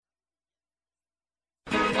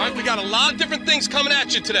right? We got a lot of different things coming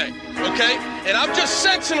at you today, okay? And I'm just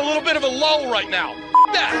sensing a little bit of a lull right now.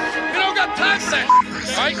 That. We don't got time for that,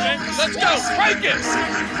 all right? Let's go. Crank it.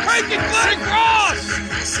 Crank it, Glenn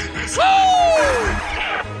Cross.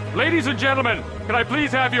 Woo! Ladies and gentlemen, can I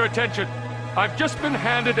please have your attention? I've just been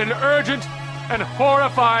handed an urgent and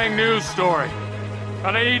horrifying news story.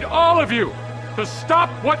 And I need all of you to stop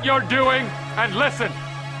what you're doing and listen.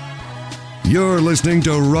 You're listening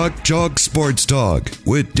to Rock Chalk Sports Talk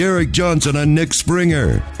with Derek Johnson and Nick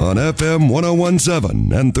Springer on FM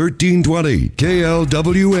 1017 and 1320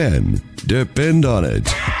 KLWN. Depend on it.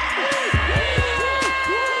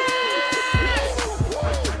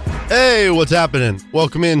 Hey, what's happening?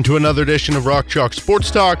 Welcome in to another edition of Rock Chalk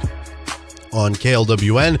Sports Talk on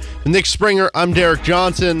KLWN. Nick Springer, I'm Derek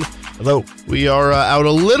Johnson. Hello. We are out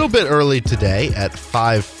a little bit early today at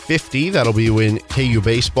 5:50. That'll be when KU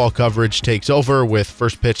baseball coverage takes over, with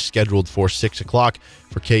first pitch scheduled for 6 o'clock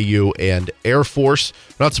for KU and Air Force.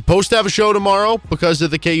 We're not supposed to have a show tomorrow because of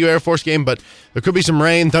the KU Air Force game, but there could be some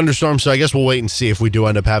rain, thunderstorms, so I guess we'll wait and see if we do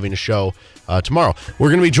end up having a show tomorrow. We're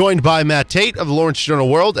going to be joined by Matt Tait of the Lawrence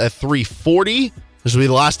Journal-World at 3:40. This will be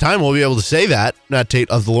the last time we'll be able to say that. Matt Tait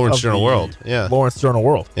of the Lawrence Journal-World. Yeah. Lawrence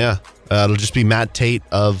Journal-World. Yeah. It'll just be Matt Tait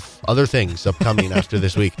of other things upcoming after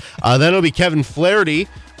this week. Then it'll be Kevin Flaherty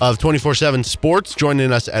of 24/7 Sports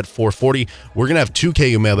joining us at 4:40. We're going to have 2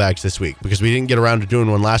 KU mailbags this week because we didn't get around to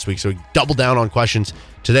doing one last week, so we double down on questions.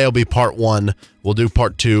 Today will be part 1. We'll do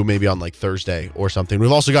part 2 maybe on like Thursday or something.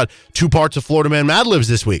 We've also got 2 parts of Florida Man Mad Libs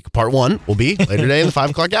this week. Part 1 will be later today in the 5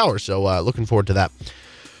 o'clock hour, so looking forward to that.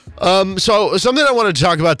 So something I wanted to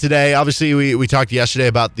talk about today, obviously we talked yesterday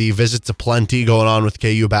about the visits aplenty going on with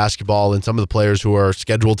KU basketball and some of the players who are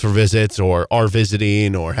scheduled for visits or are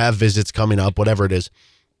visiting or have visits coming up, whatever it is.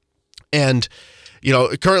 And, you know,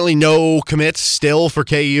 currently no commits still for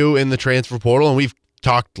KU in the transfer portal. And we've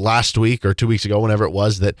talked last week or 2 weeks ago, whenever it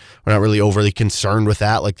was, that we're not really overly concerned with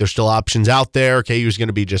that. Like, there's still options out there. KU is going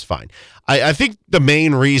to be just fine. I think the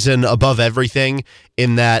main reason above everything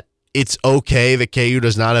in that it's okay that KU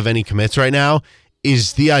does not have any commits right now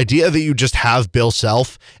is the idea that you just have Bill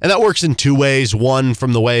Self. And that works in 2 ways. One,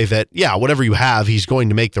 from the way that, yeah, whatever you have, he's going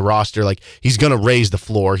to make the roster. Like, he's going to raise the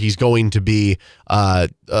floor. He's going to be a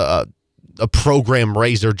program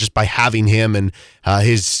raiser just by having him and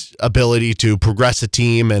his ability to progress a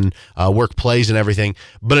team and work plays and everything.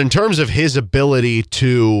 But in terms of his ability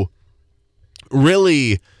to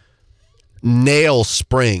really nail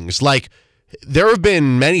springs, like, there have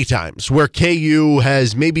been many times where KU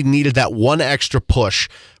has maybe needed that one extra push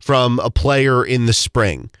from a player in the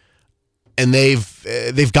spring, and they've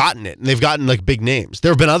gotten it, and they've gotten like big names.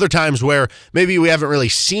 There have been other times where maybe we haven't really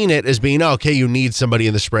seen it as being, oh, KU needs somebody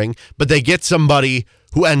in the spring, but they get somebody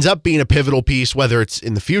who ends up being a pivotal piece, whether it's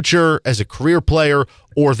in the future as a career player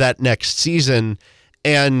or that next season.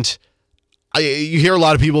 And you hear a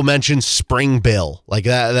lot of people mention Spring Bill, like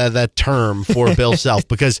that term for Bill Self,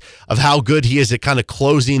 because of how good he is at kind of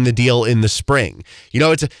closing the deal in the spring. You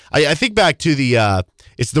know, I think back to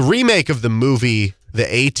it's the remake of the movie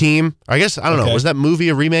The A-Team. I guess, I don't know, was that movie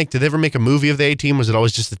a remake? Did they ever make a movie of The A-Team? Was it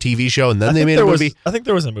always just a TV show and then they made a movie? I think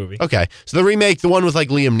there was a movie. Okay, so the remake, the one with like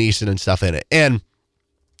Liam Neeson and stuff in it. And,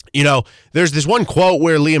 you know, there's this one quote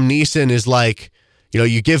where Liam Neeson is like, you know,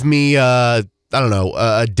 you give me I don't know,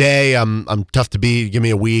 a day, I'm tough to beat. You give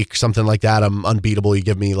me a week, something like that. I'm unbeatable. You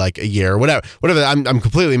give me like a year, whatever. I'm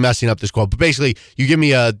completely messing up this quote, but basically, you give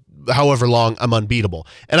me however long, I'm unbeatable.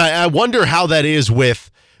 And I wonder how that is with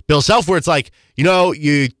Bill Self, where it's like, you know,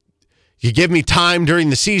 you give me time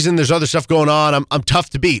during the season. There's other stuff going on. I'm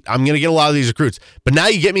tough to beat. I'm going to get a lot of these recruits. But now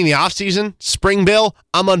you get me in the offseason, Spring Bill,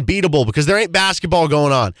 I'm unbeatable because there ain't basketball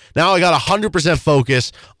going on. Now I got 100%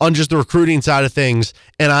 focus on just the recruiting side of things,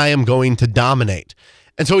 and I am going to dominate.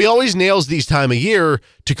 And so he always nails these time of year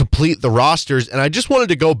to complete the rosters, and I just wanted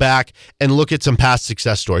to go back and look at some past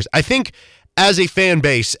success stories. I think as a fan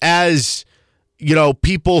base, as you know,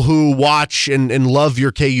 people who watch and love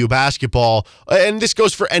your KU basketball, and this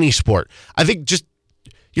goes for any sport. I think just,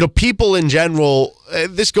 you know, people in general,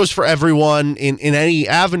 this goes for everyone in any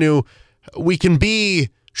avenue. We can be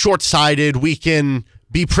short-sighted. We can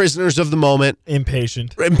be prisoners of the moment.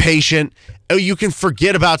 Impatient. You can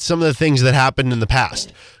forget about some of the things that happened in the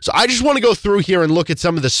past. So I just want to go through here and look at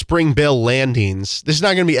some of the Spring Bill landings. This is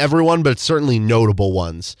not going to be everyone, but it's certainly notable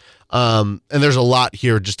ones. And there's a lot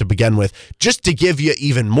here just to begin with, just to give you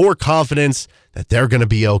even more confidence that they're going to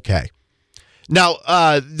be okay. Now,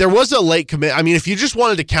 there was a late commit. I mean, if you just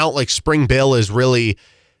wanted to count like Spring Bill as really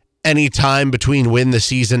any time between when the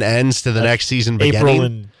season ends to the next season beginning. April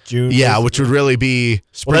and June. Yeah, which would really be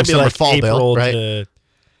spring, summer, like fall April Bill, right?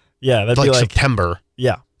 that'd like be like September.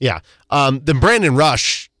 Yeah. Yeah. Then Brandon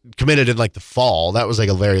Rush committed in like the fall. That was like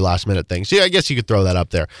a very last minute thing. So yeah, I guess you could throw that up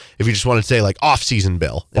there if you just want to say like off-season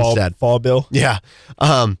Bill instead. Fall Bill. Yeah.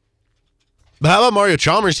 But how about Mario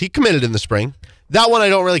Chalmers? He committed in the spring. That one I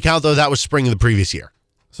don't really count, though. That was spring of the previous year.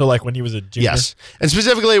 So like when he was a junior? Yes. And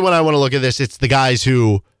specifically when I want to look at this, it's the guys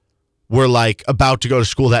who were like about to go to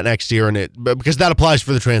school that next year, because that applies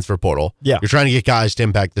for the transfer portal. Yeah. You're trying to get guys to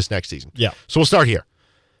impact this next season. Yeah. So we'll start here.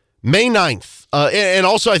 May 9th. And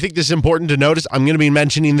also I think this is important to notice. I'm going to be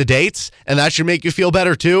mentioning the dates, and that should make you feel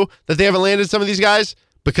better too that they haven't landed some of these guys,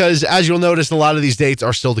 because as you'll notice, a lot of these dates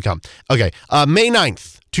are still to come. Okay. May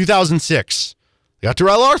 9th, 2006. We got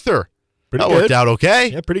Terrell Arthur. Pretty that good. worked out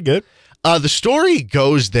okay. Yeah, pretty good. The story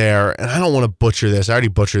goes there, and I don't want to butcher this. I already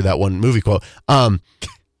butchered that one movie quote.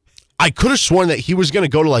 I could have sworn that he was going to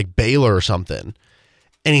go to like Baylor or something,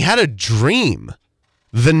 and he had a dream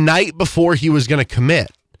the night before he was going to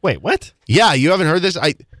commit. Wait, what? Yeah, you haven't heard this?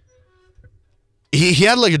 He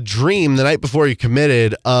had like a dream the night before he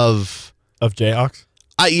committed of Jayhawks?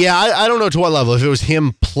 I don't know to what level. If it was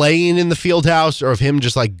him playing in the field house or if him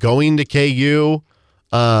just like going to KU.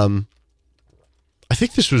 I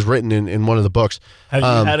think this was written in one of the books.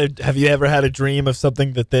 Have you ever had a dream of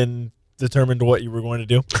something that then determined what you were going to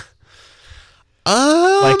do?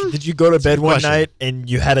 Like, did you go to bed one night and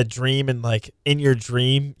you had a dream, and like in your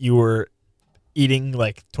dream you were eating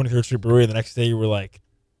like 23rd Street Brewery, and the next day you were like,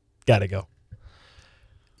 gotta go?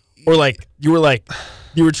 Or like you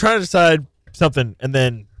were trying to decide something, and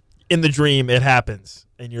then in the dream it happens,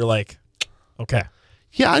 and you're like, okay.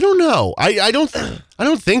 Yeah, I don't know. I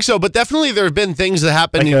don't think so, but definitely there have been things that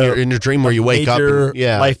happen Like in your dream where you wake up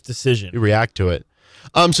and life decision. you react to it.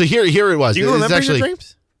 So here it was. Do you remember your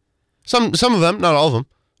dreams? Some of them, not all of them.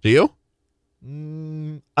 Do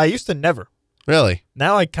you? I used to never. Really?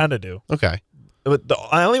 Now I kind of do. Okay. But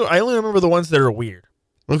I only remember the ones that are weird.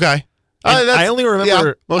 Okay. I only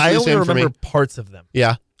remember parts of them.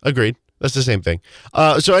 Yeah, agreed. That's the same thing.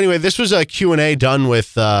 So anyway, this was a Q&A done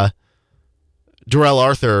with Darrell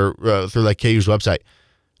Arthur through like KU's website.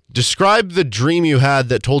 Describe the dream you had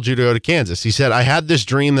that told you to go to Kansas. He said, I had this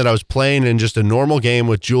dream that I was playing in just a normal game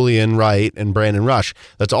with Julian Wright and Brandon Rush.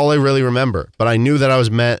 That's all I really remember. But I knew that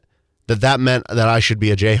meant that I should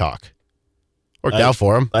be a Jayhawk. Worked out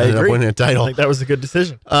for him. I ended agree. up winning a title. I think that was a good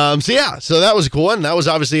decision. So that was a cool one. That was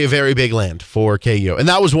obviously a very big land for KU. And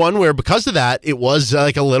that was one where, because of that, it was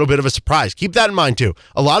like a little bit of a surprise. Keep that in mind, too.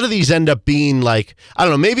 A lot of these end up being like, I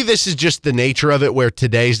don't know, maybe this is just the nature of it, where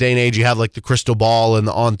today's day and age, you have like the crystal ball and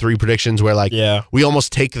the on-3 predictions where like we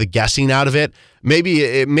almost take the guessing out of it. Maybe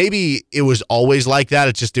it was always like that.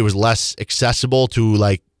 It's just it was less accessible to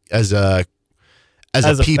like as a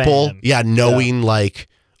people. Fan. Yeah, knowing like,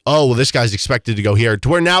 oh, well, this guy's expected to go here. To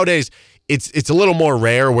where nowadays it's a little more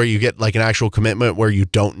rare where you get like an actual commitment where you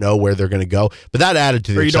don't know where they're going to go. But that added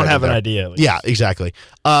to the excitement. Or you don't have there. an idea. At least. Yeah, exactly.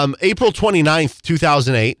 April 29th,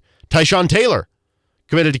 2008, Tyshawn Taylor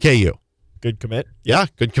committed to KU. Good commit. Yeah,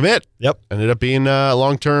 good commit. Yep. Ended up being a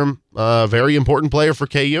long-term, very important player for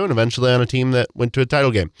KU, and eventually on a team that went to a title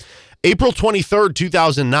game. April 23rd,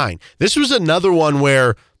 2009. This was another one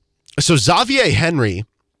where, so Xavier Henry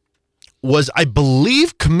was, I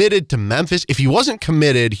believe, committed to Memphis. If he wasn't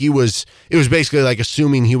committed, it was basically like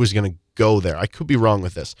assuming he was going to go there. I could be wrong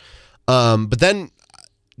with this. But then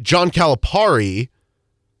John Calipari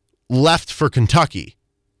left for Kentucky.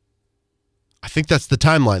 I think that's the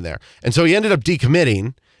timeline there. And so he ended up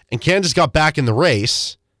decommitting, and Kansas got back in the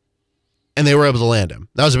race, and they were able to land him.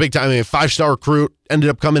 That was a big time. I mean, a 5-star recruit, ended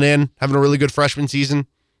up coming in, having a really good freshman season,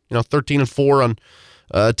 13-4 on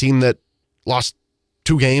a team that lost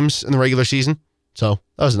 2 games in the regular season. So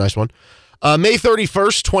that was a nice one. May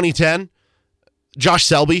 31st, 2010, Josh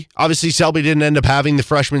Selby. Obviously, Selby didn't end up having the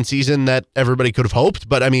freshman season that everybody could have hoped.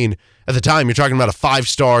 But, I mean, at the time, you're talking about a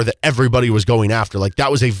 5-star that everybody was going after. Like,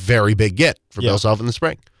 that was a very big get for Bill Self in the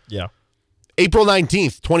spring. Yeah. April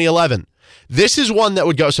 19th, 2011. This is one that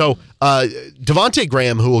would go. So, Devontae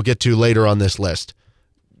Graham, who we'll get to later on this list,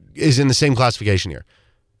 is in the same classification here.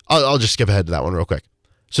 I'll just skip ahead to that one real quick.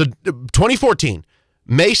 So, 2014.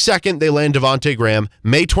 May 2nd, they land Devontae Graham.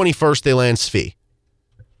 May 21st, they land Svi.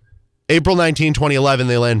 April 19, 2011,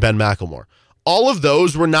 they land Ben McLemore. All of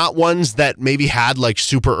those were not ones that maybe had like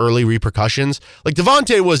super early repercussions. Like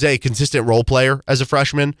Devontae was a consistent role player as a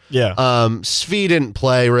freshman. Yeah. Svi didn't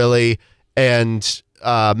play really, and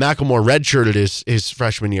McLemore redshirted his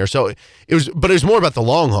freshman year. So it was more about the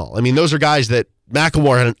long haul. I mean, those are guys that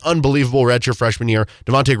McLemore had an unbelievable redshirt freshman year.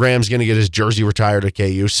 Devontae Graham's going to get his jersey retired at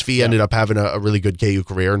KU. Svi ended up having a really good KU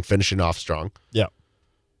career and finishing off strong. Yeah.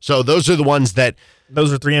 So those are the ones that...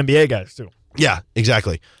 Those are 3 NBA guys, too. Yeah,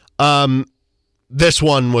 exactly. this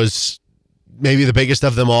one was maybe the biggest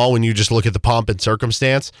of them all when you just look at the pomp and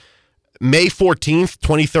circumstance. May 14th,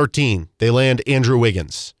 2013, they land Andrew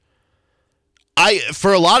Wiggins.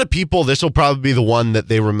 For a lot of people, this will probably be the one that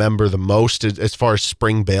they remember the most as far as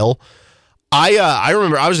spring bill. I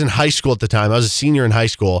remember I was in high school at the time. I was a senior in high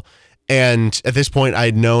school, and at this point, I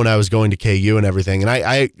had known I was going to KU and everything, and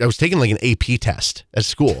I was taking like an AP test at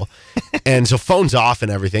school, and so phone's off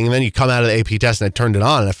and everything, and then you come out of the AP test, and I turned it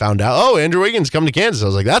on, and I found out, oh, Andrew Wiggins coming to Kansas. I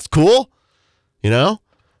was like, that's cool, you know?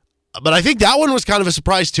 But I think that one was kind of a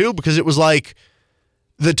surprise, too, because it was like,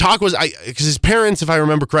 the talk was, because his parents, if I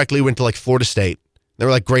remember correctly, went to like Florida State. They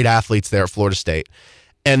were like great athletes there at Florida State.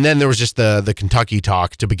 And then there was just the Kentucky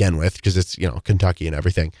talk to begin with, because it's, Kentucky and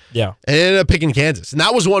everything. Yeah. And it ended up picking Kansas. And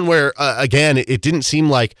that was one where, again, it didn't seem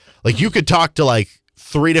like you could talk to like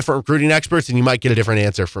 3 different recruiting experts and you might get a different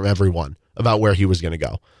answer from everyone about where he was going to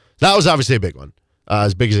go. That was obviously a big one,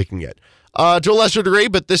 as big as it can get. To a lesser degree,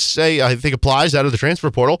 but this, I think, applies out of the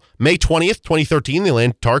transfer portal. May 20th, 2013, they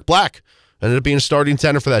land Tarek Black. Ended up being a starting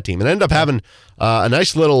center for that team. And ended up having a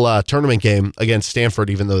nice little tournament game against Stanford,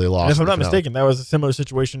 even though they lost. And if I'm not mistaken, that was a similar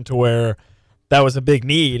situation to where that was a big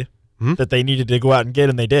need that they needed to go out and get,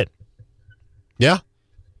 and they did. Yeah.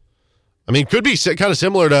 I mean, could be kind of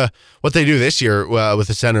similar to what they do this year with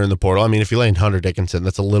the center in the portal. I mean, if you land Hunter Dickinson,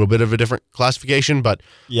 that's a little bit of a different classification, but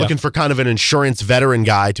looking for kind of an insurance veteran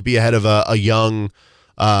guy to be ahead of a young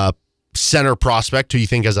center prospect who you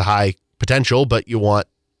think has a high potential, but you want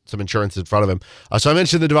some insurance in front of him. So I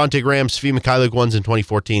mentioned the Devontae Graham, Svi Mikhailiuk ones in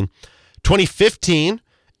 2014. 2015,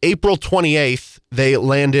 April 28th, they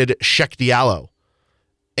landed Sheck Diallo.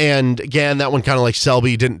 And again, that one kind of like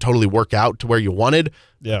Selby didn't totally work out to where you wanted.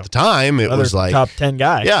 Yeah. At the time, it was like top 10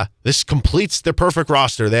 guy. Yeah, this completes their perfect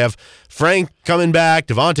roster. They have Frank coming back,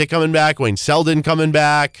 Devontae coming back, Wayne Selden coming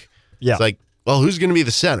back. Yeah. It's like, well, who's going to be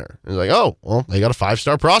the center? And it's like, oh, well, they got a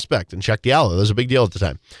 5-star prospect in Sheck Diallo. That was a big deal at the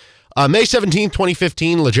time. May 17,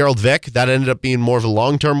 2015, LeGerald Vick. That ended up being more of a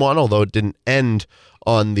long-term one, although it didn't end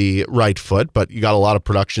on the right foot, but you got a lot of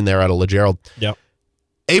production there out of LeGerald. Yep.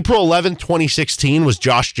 April 11, 2016 was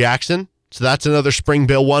Josh Jackson. So that's another spring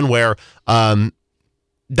bill one where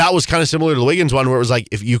that was kind of similar to the Wiggins one, where it was like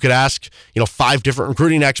if you could ask 5 different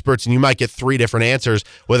recruiting experts and you might get 3 different answers,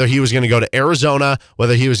 whether he was going to go to Arizona,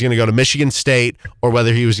 whether he was going to go to Michigan State, or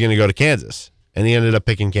whether he was going to go to Kansas. And he ended up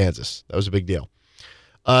picking Kansas. That was a big deal.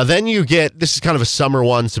 Then you get, this is kind of a summer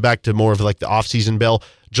one, so back to more of like the offseason bill.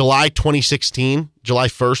 July 1st,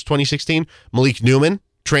 2016, Malik Newman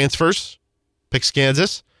transfers, picks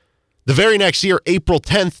Kansas. The very next year, April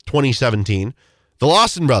 10th, 2017, the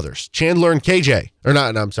Lawson brothers, Chandler and KJ, or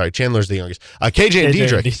not, no, I'm sorry, Chandler's the youngest. KJ and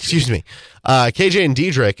Diedrich, excuse me. KJ and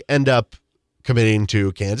Diedrich end up committing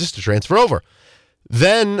to Kansas to transfer over.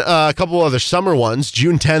 Then a couple other summer ones.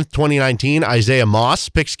 June 10th, 2019, Isaiah Moss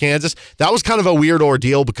picks Kansas. That was kind of a weird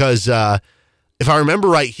ordeal because if I remember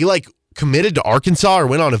right, he committed to Arkansas or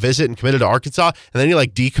went on a visit and committed to Arkansas, and then he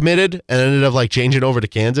decommitted and ended up changing over to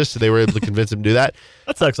Kansas, so they were able to convince him to do that.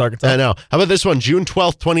 That sucks, Arkansas. I know. How about this one? June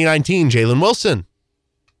 12th, 2019, Jalen Wilson.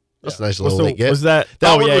 That's a nice little late get. Was that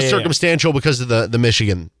one was circumstantial because of the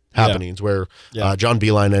Michigan happenings where John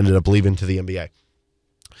Beilein ended up leaving to the NBA.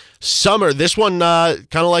 Summer, this one kind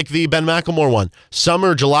of like the Ben McLemore one.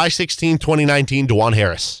 Summer, July 16, 2019, DeJuan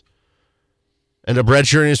Harris. Ended up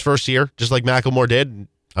redshirting his first year, just like McLemore did.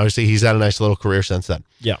 Obviously, he's had a nice little career since then.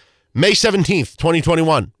 Yeah. May 17th,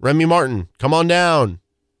 2021, Remy Martin, come on down.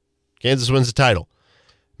 Kansas wins the title.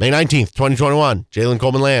 May 19th, 2021, Jalen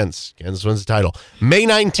Coleman lands. Kansas wins the title. May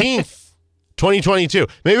 19th, 2022.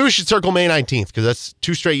 Maybe we should circle May 19th because that's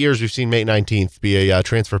 2 straight years we've seen May 19th be a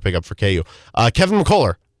transfer pickup for KU. Kevin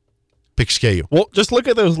McCullough picks KU. Well, just look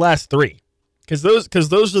at those last 3 because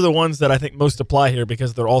those are the ones that I think most apply here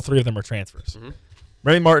because they're all 3 of them are transfers. Mm-hmm.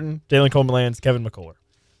 Remy Martin, Jalen Coleman lands, Kevin McCullough.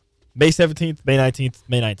 May 17th, May 19th,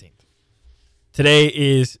 May 19th. Today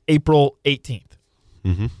is April 18th.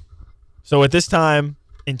 Mm-hmm. So at this time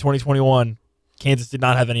in 2021, Kansas did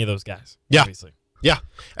not have any of those guys. Yeah. Obviously. Yeah.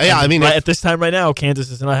 Yeah. I mean, at this time right now, Kansas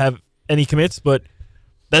does not have any commits, but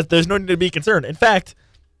there's no need to be concerned. In fact,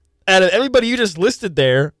 out of everybody you just listed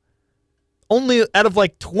there, only out of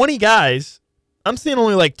 20 guys, I'm seeing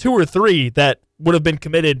only 2 or 3 that would have been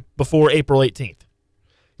committed before April 18th.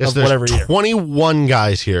 Yes, there's 21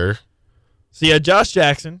 guys here. So you had Josh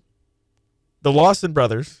Jackson, the Lawson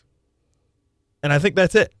brothers, and I think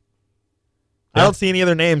that's it. Yeah. I don't see any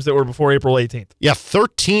other names that were before April 18th. Yeah,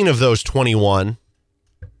 13 of those 21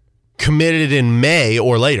 committed in May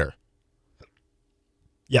or later.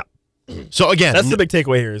 Yeah. So again, that's the big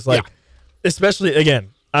takeaway here is especially again,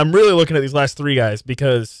 I'm really looking at these last 3 guys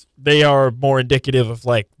because they are more indicative of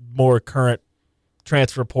more current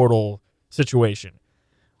transfer portal situation.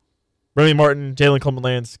 Remy Martin, Jalen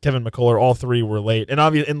Clement-Lands, Kevin McCullough, all three were late. And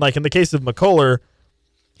obviously, in the case of McCullough,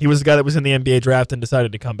 he was the guy that was in the NBA draft and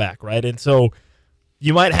decided to come back, right? And so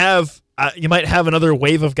you might have another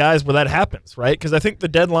wave of guys where that happens, right? Because I think the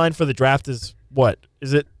deadline for the draft is what?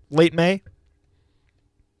 Is it late May?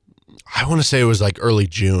 I want to say it was like early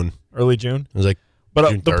June. Early June? It was like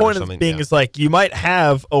June the point of being is like you might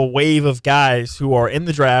have a wave of guys who are in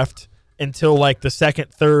the draft until like the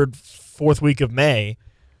second, third, fourth week of May,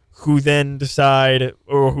 who then decide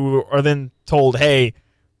or who are then told, hey,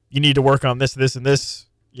 you need to work on this, this, and this,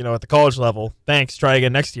 at the college level. Thanks. Try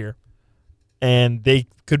again next year. And they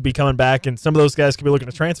could be coming back, and some of those guys could be looking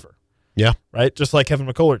to transfer. Yeah. Right? Just like Kevin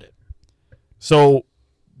McCullough did. So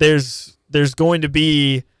there's going to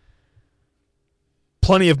be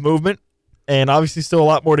plenty of movement, and obviously still a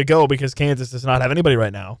lot more to go because Kansas does not have anybody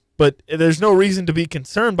right now. But there's no reason to be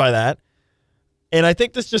concerned by that. And I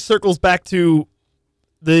think this just circles back to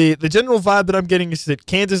the general vibe that I'm getting is that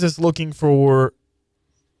Kansas is looking for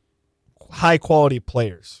high-quality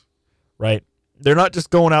players, right? They're not just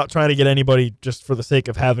going out trying to get anybody just for the sake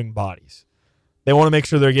of having bodies. They want to make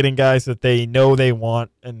sure they're getting guys that they know they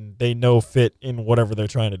want and they know fit in whatever they're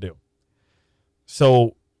trying to do.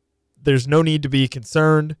 So there's no need to be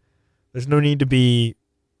concerned. There's no need to be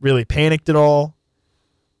really panicked at all.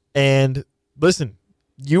 And listen,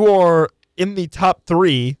 you are in the top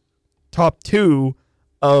 3, top 2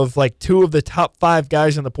 of like 2 of the top 5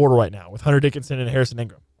 guys in the portal right now with Hunter Dickinson and Harrison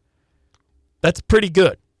Ingram. That's pretty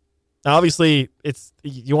good. Now, obviously,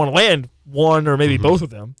 you want to land one or maybe both of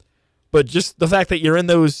them, but just the fact that you're in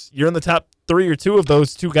the top 3 or 2 of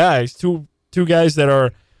those 2 guys, two guys that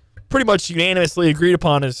are pretty much unanimously agreed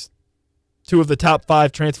upon as 2 of the top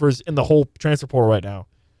 5 transfers in the whole transfer portal right now,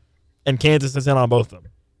 and Kansas is in on both of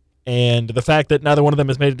them. And the fact that neither one of them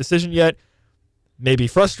has made a decision yet may be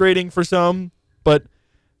frustrating for some, but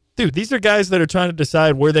dude, these are guys that are trying to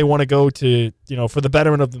decide where they want to go to, for the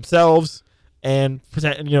betterment of themselves and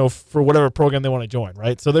for whatever program they want to join,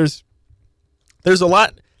 right? So there's a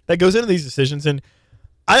lot that goes into these decisions, and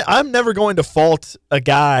I'm never going to fault a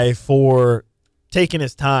guy for taking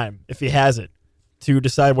his time if he has it to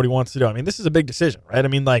decide what he wants to do. I mean, this is a big decision, right? I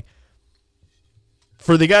mean, like,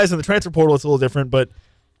 for the guys in the transfer portal, it's a little different, but,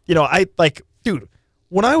 dude,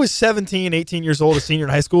 when I was 17, 18 years old, a senior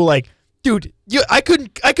in high school, like, dude, I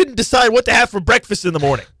couldn't decide what to have for breakfast in the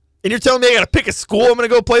morning. And you're telling me I got to pick a school I'm going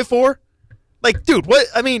to go play for? Like, dude, what?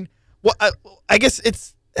 I mean, what? I guess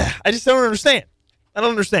I just don't understand. I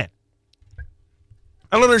don't understand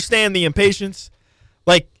the impatience.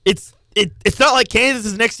 Like, it's not like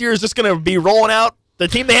Kansas next year is just going to be rolling out the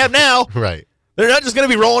team they have now. Right. They're not just going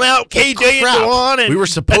to be rolling out KJ and Juwan. And we were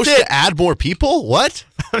supposed to add more people? What?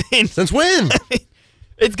 I mean, since when?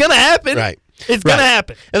 It's going to happen. Right. It's going to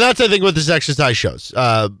happen. And that's, I think, what this exercise shows.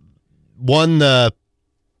 One, the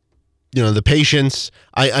patience.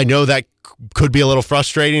 I know that could be a little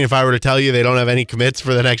frustrating if I were to tell you they don't have any commits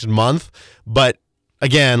for the next month. But,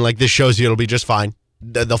 again, like, this shows you it'll be just fine.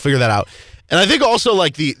 They'll figure that out. And I think also,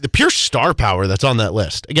 like, the pure star power that's on that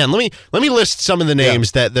list. Again, let me list some of the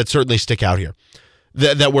names that certainly stick out here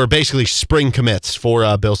that were basically spring commits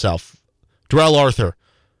for Bill Self. Darrell Arthur,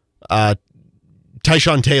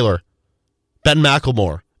 Tyshawn Taylor, Ben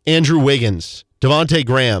McLemore, Andrew Wiggins, Devontae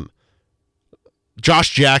Graham,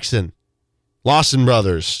 Josh Jackson, Lawson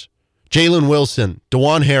Brothers, Jalen Wilson,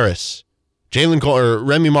 DeJuan Harris,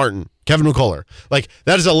 Remy Martin, Kevin McCullough. Like,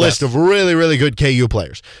 that is a list of really, really good KU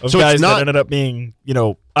players. Of guys that ended up being,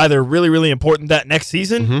 either really, really important that next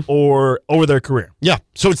season or over their career. Yeah.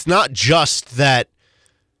 So it's not just that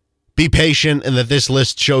be patient and that this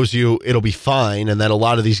list shows you it'll be fine and that a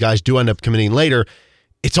lot of these guys do end up committing later.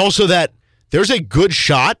 It's also that there's a good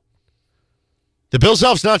shot. The Bill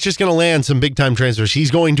Self's not just going to land some big-time transfers. He's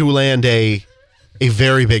going to land a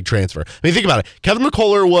very big transfer. I mean, think about it. Kevin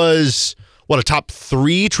McCullough was, a top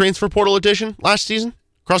 3 transfer portal addition last season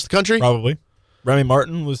across the country? Probably. Remy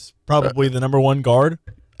Martin was probably the number 1 guard.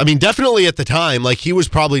 I mean, definitely at the time, like, he was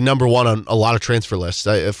probably number 1 on a lot of transfer lists,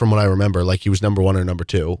 from what I remember. Like, he was number 1 or number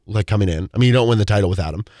 2, like, coming in. I mean, you don't win the title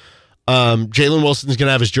without him. Jalen Wilson's going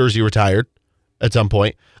to have his jersey retired at some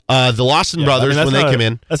point. The Lawson brothers, when they came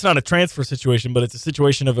in. That's not a transfer situation, but it's a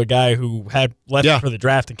situation of a guy who had left for the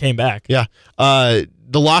draft and came back. Yeah.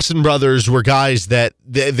 The Lawson brothers were guys that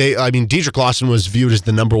Dedrick Lawson was viewed as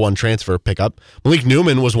the number 1 transfer pickup. Malik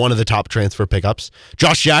Newman was one of the top transfer pickups.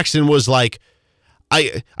 Josh Jackson was like,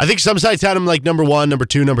 I think some sites had him like number 1, number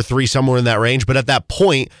 2, number 3, somewhere in that range. But at that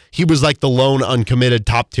point, he was like the lone uncommitted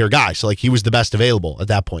top tier guy. So like he was the best available at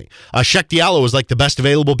that point. Shek Diallo was like the best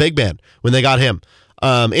available big man when they got him.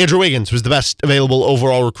 Andrew Wiggins was the best available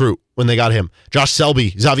overall recruit when they got him. Josh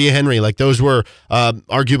Selby, Xavier Henry, like those were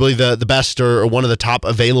arguably the best or one of the top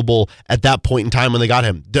available at that point in time when they got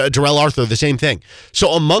him. Darrell Arthur, the same thing.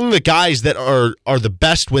 So among the guys that are the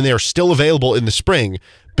best when they are still available in the spring,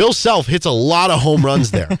 Bill Self hits a lot of home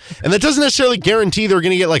runs there. And that doesn't necessarily guarantee they're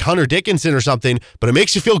going to get like Hunter Dickinson or something, but it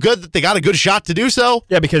makes you feel good that they got a good shot to do so.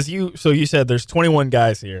 Yeah, because you said there's 21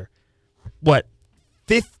 guys here. What,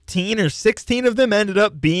 15 or 16 of them ended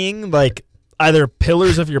up being like either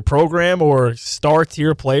pillars of your program or star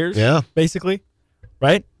tier players? Yeah. Basically,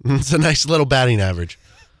 right? It's a nice little batting average.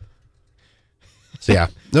 So, yeah,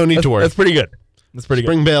 no need to worry. That's pretty good.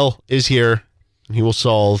 Spring Bill is here, and he will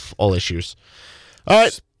solve all issues. All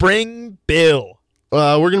right. Spring Bill.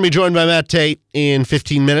 We're going to be joined by Matt Tait in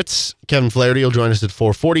 15 minutes. Kevin Flaherty will join us at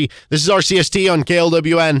 4:40. This is RCST on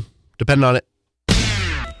KLWN. Depend on it.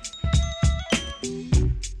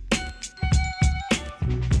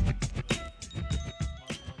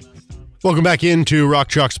 Welcome back into Rock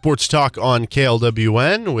Chalk Sports Talk on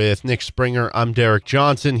KLWN with Nick Springer. I'm Derek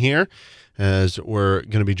Johnson here, as we're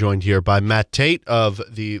going to be joined here by Matt Tait of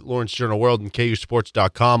the Lawrence Journal-World and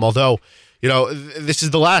KUSports.com. Although, you know, this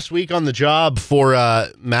is the last week on the job for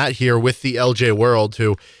Matt here with the LJ World,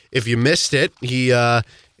 who, if you missed it, he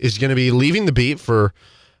is going to be leaving the beat for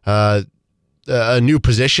a new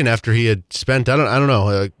position after he had spent, I don't know,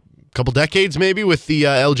 a couple decades maybe with the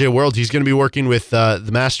LJ World. He's going to be working with the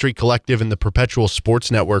Mass Street Collective and the Perpetual Sports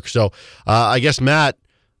Network. So I guess, Matt,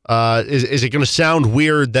 is it going to sound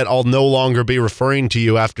weird that I'll no longer be referring to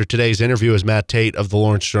you after today's interview as Matt Tait of the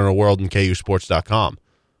Lawrence Journal-World and KUSports.com?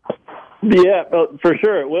 Yeah, for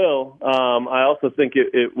sure it will. I also think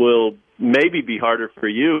it will maybe be harder for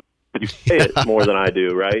you if you say it more than I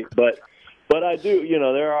do, right? But I do, you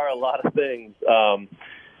know, there are a lot of things,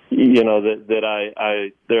 you know, that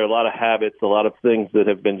there are a lot of habits, a lot of things that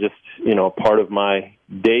have been just, you know, part of my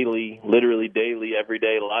literally daily,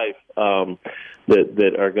 everyday life,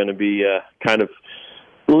 that are going to be kind of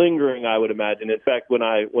lingering, I would imagine. In fact, when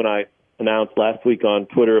I announced last week on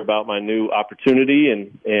Twitter about my new opportunity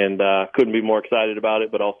and couldn't be more excited about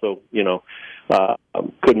it, but also, you know,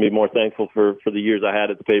 couldn't be more thankful for the years I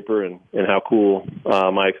had at the paper and how cool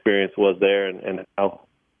my experience was there and how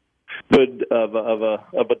good of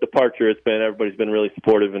a departure it's been. Everybody's been really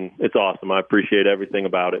supportive, and it's awesome. I appreciate everything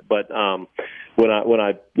about it. But when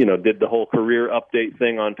I you know, did the whole career update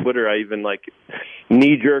thing on Twitter, I even like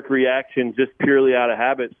knee-jerk reaction, just purely out of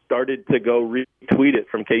habit, started to go retweet it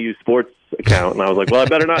from KU Sports account, and I was like, well, I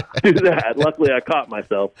better not do that. Luckily, I caught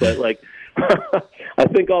myself, but like I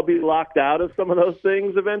think I'll be locked out of some of those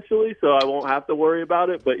things eventually, so I won't have to worry about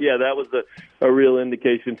it. But yeah, that was a real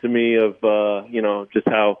indication to me of you know, just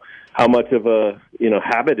how much of a, you know,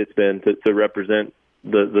 habit it's been to represent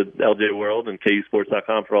the LJ World and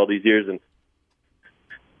KUSports.com for all these years, and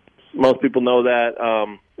most people know that,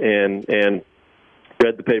 and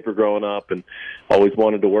read the paper growing up and always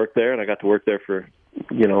wanted to work there, and I got to work there for,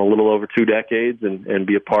 you know, a little over 2 decades and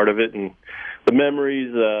be a part of it, and the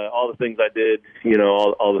memories, all the things I did, you know,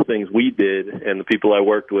 all the things we did and the people I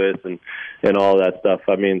worked with and all that stuff.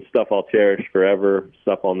 I mean, stuff I'll cherish forever,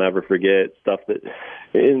 stuff I'll never forget, stuff that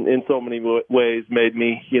in so many ways made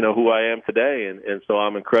me, you know, who I am today. And so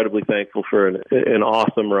I'm incredibly thankful for an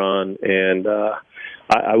awesome run. And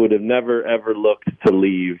I would have never, ever looked to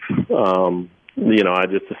leave. You know, I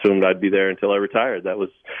just assumed I'd be there until I retired. That was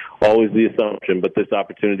always the assumption. But this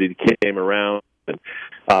opportunity came around. And,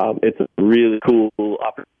 it's a really cool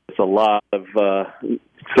opportunity. It's a lot of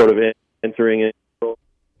sort of entering into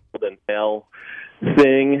an L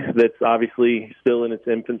thing that's obviously still in its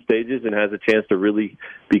infant stages and has a chance to really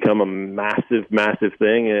become a massive, massive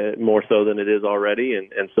thing, more so than it is already.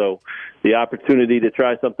 And so the opportunity to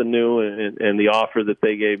try something new and the offer that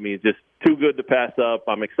they gave me is just too good to pass up.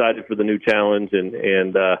 I'm excited for the new challenge and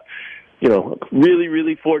you know, really,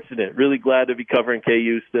 really fortunate, really glad to be covering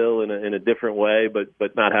KU still in a different way,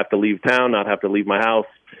 but not have to leave town, not have to leave my house,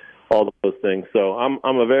 all those things. So I'm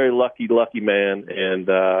a very lucky man, and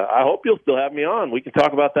I hope you'll still have me on. We can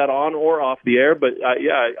talk about that on or off the air, but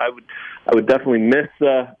yeah, I would definitely miss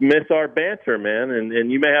our banter, man.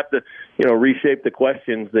 And you may have to, you know, reshape the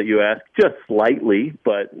questions that you ask just slightly,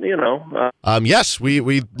 but you know. Yes,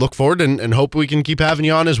 we look forward and hope we can keep having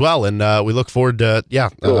you on as well. And we look forward to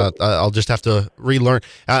cool. I'll just have to relearn.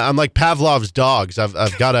 I'm like Pavlov's dogs.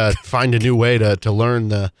 I've got to find a new way to learn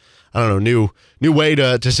the. I don't know, new way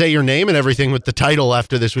to say your name and everything with the title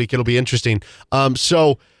after this week. It'll be interesting. He's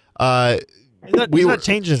not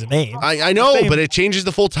changing his name. I know, but it changes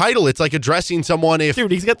the full title. It's like addressing someone if... Dude,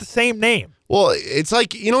 he's got the same name. Well, it's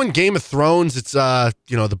like, in Game of Thrones, it's,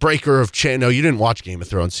 the breaker of chain. No, you didn't watch Game of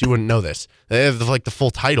Thrones, so you wouldn't know this. They have, like, the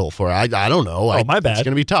full title for it. I don't know. Oh, my bad. It's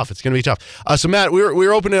going to be tough. So, Matt, we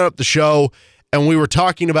were opening up the show, and we were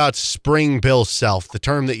talking about Spring Bill Self, the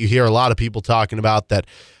term that you hear a lot of people talking about, that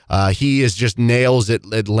he is just nails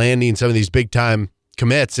at landing some of these big-time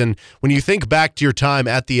commits. And when you think back to your time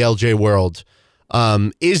at the LJ World,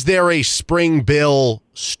 is there a Spring Bill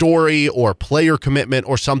story or player commitment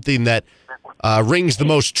or something that rings the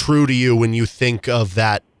most true to you when you think of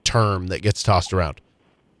that term that gets tossed around?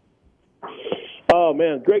 Oh,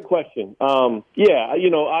 man, great question.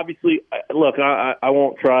 Obviously, look, I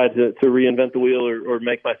won't try to reinvent the wheel or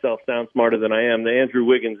make myself sound smarter than I am. The Andrew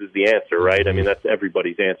Wiggins is the answer, right? I mean, that's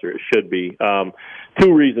everybody's answer. It should be.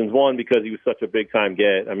 2 reasons. 1, because he was such a big-time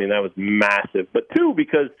get. I mean, that was massive. But 2,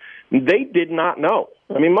 because they did not know.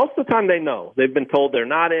 I mean, most of the time they know. They've been told they're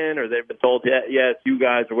not in, or they've been told, yeah, it's you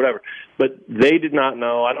guys, or whatever. But they did not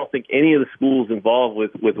know. I don't think any of the schools involved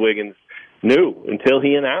with Wiggins knew until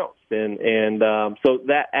he announced. And so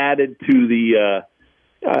that added to the,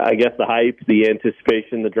 I guess, the hype, the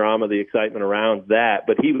anticipation, the drama, the excitement around that.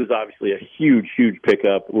 But he was obviously a huge, huge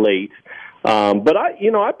pickup late. But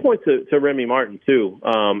I point to Remy Martin too,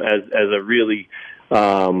 as a really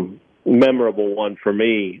memorable one for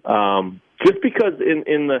me. Just because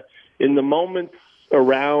in the moments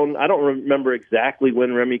around, I don't remember exactly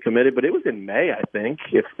when Remy committed, but it was in May, I think,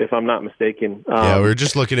 if I'm not mistaken. We were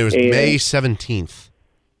just looking. It was May 17th.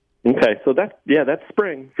 Okay, so that's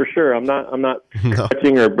spring for sure. I'm not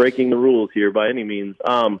touching or breaking the rules here by any means.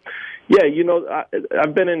 I've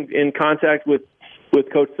been in contact with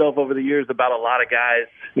Coach Self over the years about a lot of guys,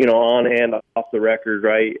 on and off the record,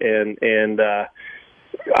 right? And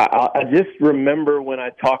I just remember when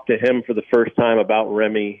I talked to him for the first time about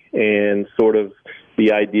Remy and sort of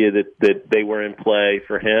the idea that they were in play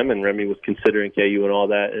for him, and Remy was considering KU and all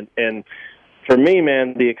that, and for me,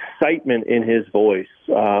 man, the excitement in his voice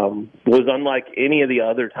was unlike any of the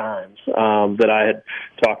other times that I had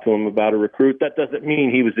talked to him about a recruit. That doesn't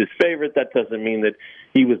mean he was his favorite. That doesn't mean that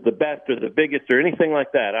he was the best or the biggest or anything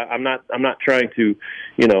like that. I'm not trying to,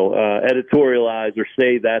 editorialize or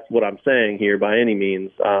say that's what I'm saying here by any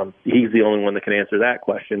means. He's the only one that can answer that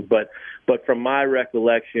question. But from my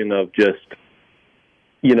recollection of just,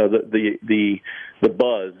 the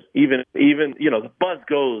buzz, even the buzz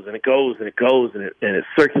goes and it goes and it goes and it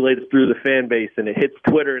circulates through the fan base and it hits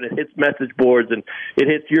Twitter and it hits message boards and it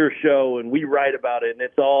hits your show and we write about it and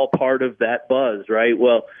it's all part of that buzz, right?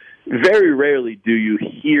 Well, very rarely do you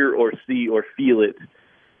hear or see or feel it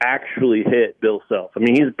actually hit Bill Self. I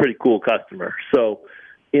mean, he's a pretty cool customer. So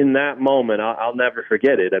in that moment, I'll never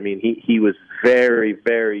forget it. I mean, he was very,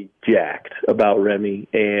 very jacked about Remy,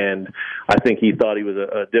 and I think he thought he was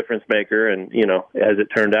a difference maker. And, as it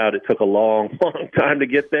turned out, it took a long, long time to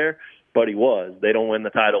get there, but he was. They don't win the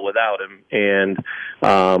title without him. And,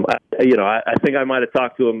 I think I might have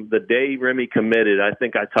talked to him the day Remy committed. I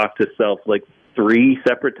think I talked to Self like 3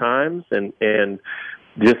 separate times and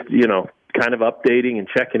just, kind of updating and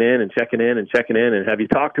checking in and have you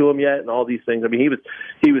talked to him yet and all these things. I mean,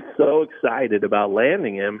 he was so excited about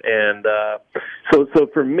landing him. And so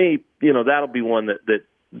for me, that'll be one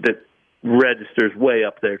that registers way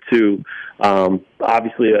up there too.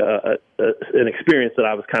 Obviously an experience that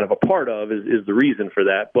I was kind of a part of is the reason for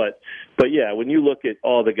that. But yeah, when you look at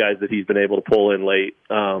all the guys that he's been able to pull in late,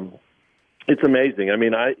 it's amazing. I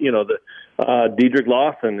mean, Dedrick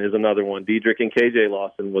Lawson is another one. Dedrick and KJ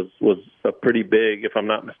Lawson was a pretty big, if I'm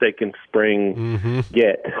not mistaken, spring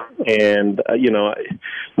get. And,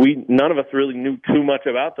 none of us really knew too much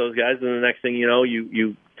about those guys. And the next thing you know,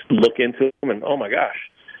 you look into them and, oh my gosh,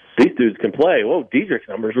 these dudes can play. Whoa, Dedrick's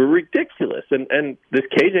numbers were ridiculous. And this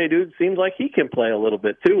KJ dude seems like he can play a little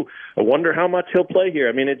bit too. I wonder how much he'll play here.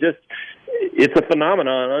 I mean, it's a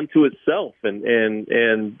phenomenon unto itself. And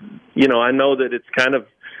I know that it's kind of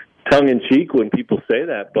tongue-in-cheek when people say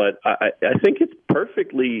that, but I think it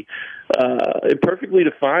perfectly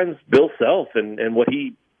defines Bill Self and what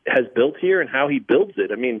he has built here and how he builds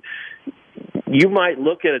it. I mean, you might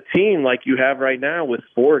look at a team like you have right now with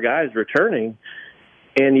 4 guys returning,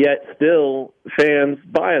 and yet still fans,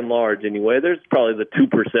 by and large anyway, there's probably the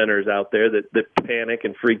 2%ers out there that panic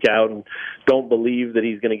and freak out and don't believe that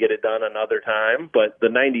he's going to get it done another time. But the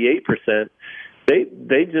 98%,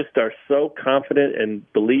 they just are so confident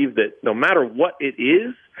and believe that no matter what it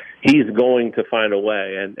is, he's going to find a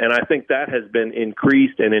way. And I think that has been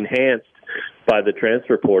increased and enhanced by the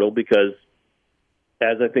transfer portal because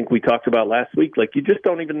as I think we talked about last week, like you just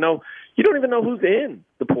don't even know. You don't even know who's in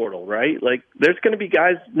the portal, right? Like there's going to be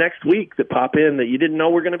guys next week that pop in that you didn't know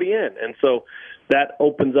were going to be in. And so that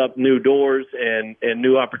opens up new doors and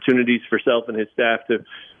new opportunities for Self and his staff to,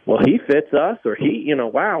 well, he fits us, or he,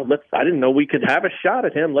 wow, I didn't know we could have a shot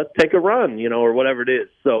at him. Let's take a run, or whatever it is.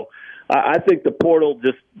 So I think the portal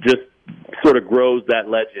just sort of grows that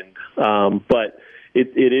legend. But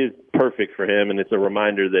it is perfect for him, and it's a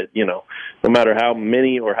reminder that, no matter how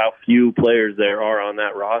many or how few players there are on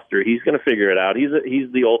that roster, he's going to figure it out.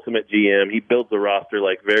 He's the ultimate GM. He builds a roster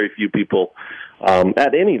like very few people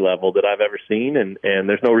at any level that I've ever seen, and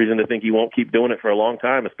there's no reason to think he won't keep doing it for a long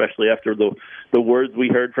time, especially after the words we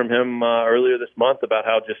heard from him earlier this month about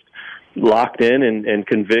how just locked in and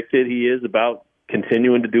convicted he is about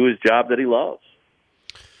continuing to do his job that he loves.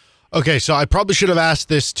 Okay, so I probably should have asked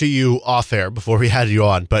this to you off air before we had you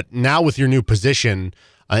on, but now with your new position,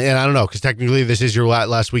 and I don't know, because technically this is your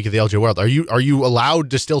last week of the LJ World, are you allowed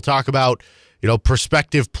to still talk about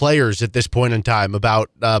prospective players at this point in time,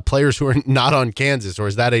 about players who are not on Kansas, or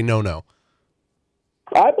is that a no-no?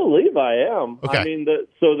 I believe I am. Okay. I mean,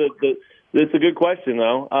 it's a good question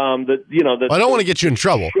though. I don't want to get you in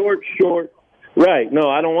trouble. Short. Right. No,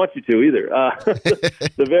 I don't want you to either.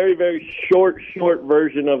 The very, very short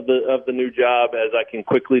version of the new job, as I can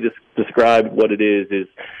quickly describe what it is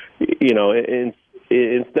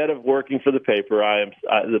instead of working for the paper,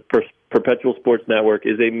 the Perpetual Sports Network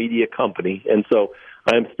is a media company, and so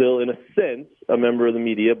I am still, in a sense, a member of the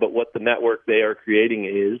media. But what the network they are creating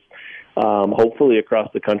is, hopefully across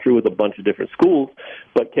the country with a bunch of different schools.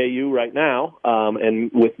 But KU right now,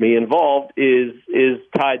 and with me involved, is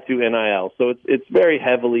tied to NIL. So it's very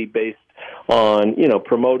heavily based on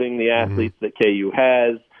promoting the athletes that KU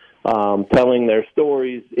has, telling their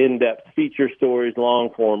stories, in-depth feature stories,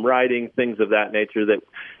 long-form writing, things of that nature that,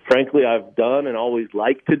 frankly, I've done and always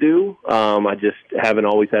like to do. I just haven't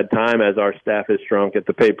always had time as our staff has shrunk at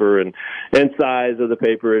the paper and size of the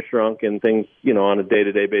paper has shrunk, and things, on a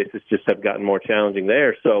day-to-day basis just have gotten more challenging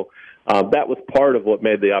there. So that was part of what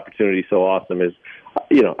made the opportunity so awesome is,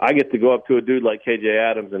 I get to go up to a dude like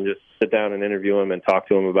KJ Adams and just sit down and interview him and talk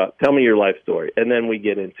to him about, tell me your life story. And then we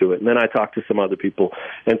get into it. And then I talk to some other people.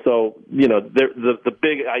 And so, the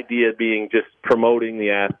big idea being just promoting the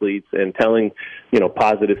athletes and telling,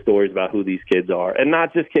 positive stories about who these kids are. And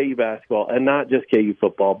not just KU basketball and not just KU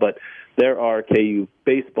football, but there are KU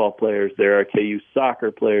baseball players, there are KU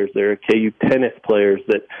soccer players, there are KU tennis players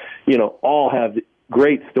that, all have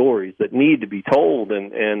great stories that need to be told,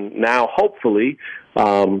 and now hopefully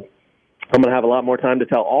I'm going to have a lot more time to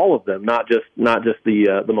tell all of them, not just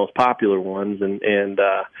the most popular ones, and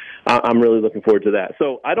I'm really looking forward to that.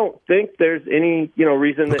 So I don't think there's any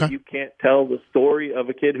reason that you can't tell the story of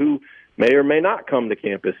a kid who may or may not come to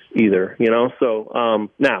campus either. So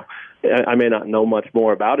now I may not know much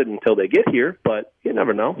more about it until they get here, but you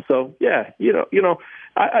never know. So yeah,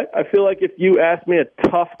 I feel like if you ask me a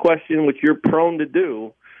tough question, which you're prone to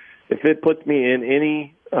do, if it puts me in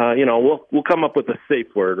any, we'll come up with a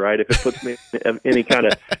safe word, right? If it puts me in any kind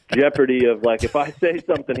of jeopardy of, like, if I say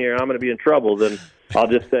something here, I'm going to be in trouble, then I'll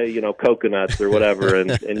just say, coconuts or whatever,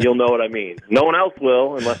 and you'll know what I mean. No one else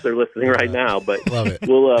will, unless they're listening right now, but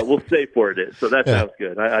we'll safe word it. So that sounds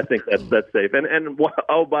good. I think that's safe. And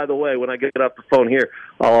by the way, when I get off the phone here,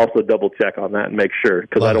 I'll also double check on that and make sure,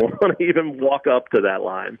 because I don't want to even walk up to that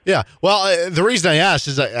line. Yeah. Well, the reason I asked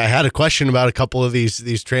is I had a question about a couple of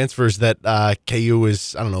these transfers that KU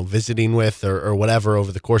is, I don't know, visiting with or whatever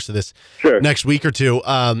over the course of this next week or two.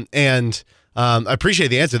 I appreciate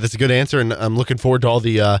the answer. That's a good answer, and I'm looking forward to all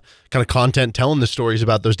the kind of content telling the stories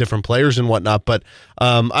about those different players and whatnot. But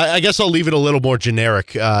I guess I'll leave it a little more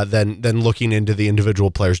generic than looking into the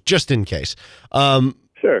individual players, just in case.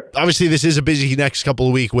 Sure. Obviously, this is a busy next couple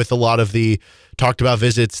of weeks with a lot of the talked about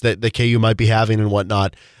visits that the KU might be having and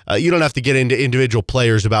whatnot. You don't have to get into individual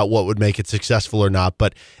players about what would make it successful or not.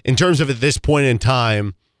 But in terms of at this point in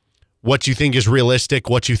time, what you think is realistic,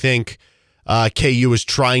 what you think KU is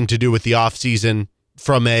trying to do with the offseason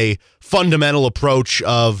from a fundamental approach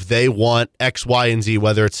of they want X, Y, and Z,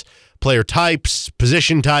 whether it's player types,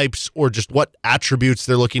 position types, or just what attributes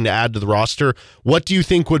they're looking to add to the roster. What do you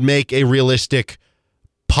think would make a realistic,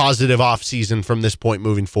 positive offseason from this point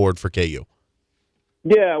moving forward for KU?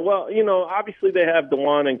 Yeah, well, obviously they have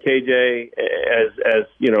DeJuan and KJ as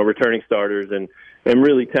returning starters and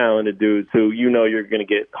really talented dudes who you're going to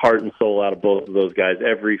get heart and soul out of both of those guys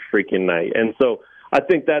every freaking night. And so I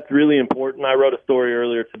think that's really important. I wrote a story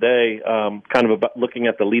earlier today kind of about looking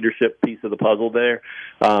at the leadership piece of the puzzle there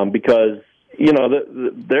because,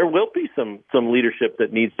 there will be some leadership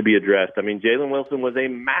that needs to be addressed. I mean, Jalen Wilson was a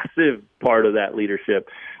massive part of that leadership,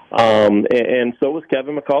 and so was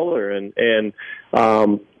Kevin McCullough, and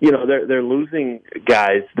they're losing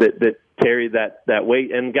guys that carry that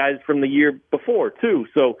weight, and guys from the year before too.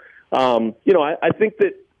 So I think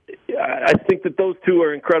that those two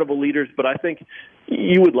are incredible leaders, but I think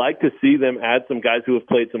you would like to see them add some guys who have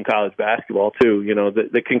played some college basketball too,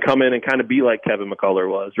 that can come in and kind of be like Kevin McCullough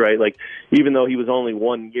was, right? Like, even though he was only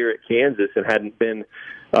 1 year at Kansas and hadn't been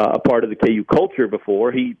a part of the KU culture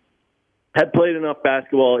before, he had played enough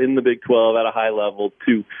basketball in the Big 12 at a high level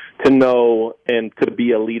to know and to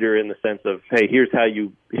be a leader in the sense of, hey, here's how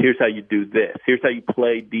you do this. Here's how you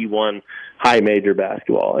play D1 high major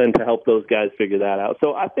basketball, and to help those guys figure that out.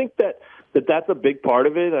 So I think that's a big part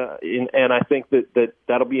of it, and I think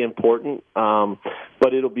that'll be important.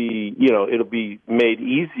 But it'll be made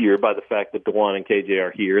easier by the fact that DeJuan and KJ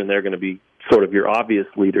are here, and they're going to be sort of your obvious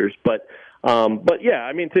leaders. But yeah,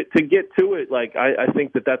 I mean, to get to it, like, I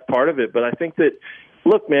think that's part of it. But I think that,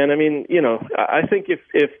 look, man, I mean, I think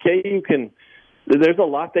if KU can, there's a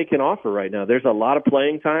lot they can offer right now. There's a lot of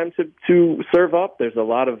playing time to serve up. There's a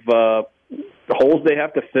lot of holes they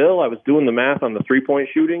have to fill. I was doing the math on the 3-point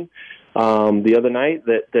shooting the other night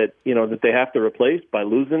that they have to replace by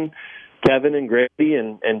losing Kevin and Grady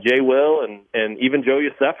and Jay Will and even Joe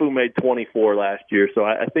Yosef, who made 24 last year. So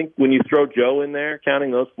I think when you throw Joe in there,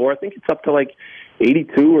 counting those four, I think it's up to like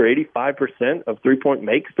 82 or 85% of 3-point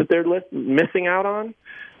makes that they're missing out on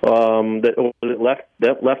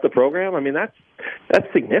that left the program. I mean, that's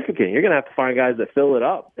significant. You're going to have to find guys that fill it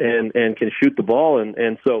up and can shoot the ball,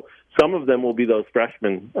 and so some of them will be those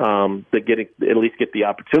freshmen that at least get the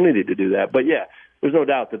opportunity to do that. But yeah, there's no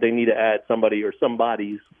doubt that they need to add somebody or some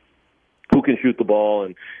bodies who can shoot the ball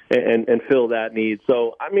and fill that need.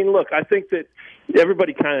 So, I mean, look, I think that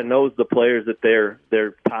everybody kind of knows the players that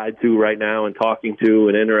they're tied to right now and talking to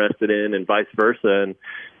and interested in, and vice versa. And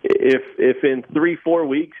if in 3-4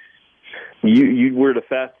 weeks you were to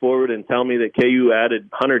fast forward and tell me that KU added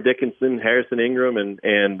Hunter Dickinson, Harrison Ingram,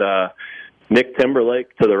 and Nick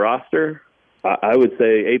Timberlake to the roster, I would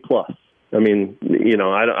say A+. I mean,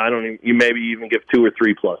 I don't. You maybe even give 2 or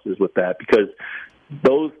 3 pluses with that, because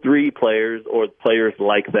those 3 players or players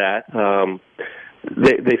like that,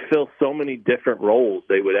 they fill so many different roles.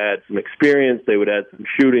 They would add some experience, they would add some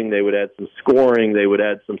shooting, they would add some scoring, they would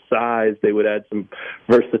add some size, they would add some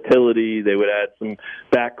versatility, they would add some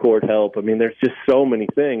backcourt help. I mean, there's just so many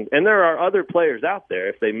things. And there are other players out there.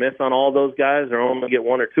 If they miss on all those guys or only get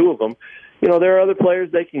 1 or 2 of them, there are other players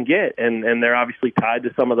they can get, and they're obviously tied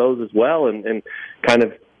to some of those as well, and kind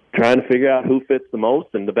of trying to figure out who fits the most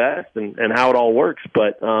and the best and how it all works.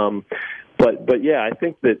 But yeah, I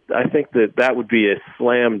think that would be a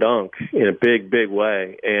slam dunk in a big, big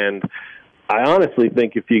way. And I honestly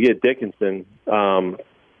think if you get Dickinson,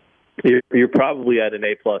 you're probably at an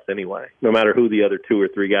A+ anyway, no matter who the other 2 or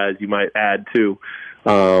 3 guys you might add to,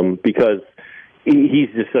 because he's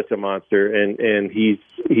just such a monster, and he's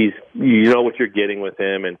what you're getting with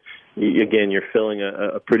him, and again, you're filling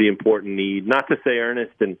a pretty important need. Not to say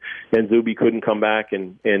Ernest and Zuby couldn't come back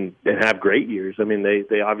and have great years. I mean,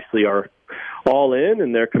 they obviously are all in,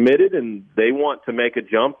 and they're committed, and they want to make a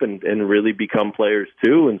jump and really become players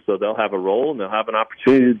too, and so they'll have a role and they'll have an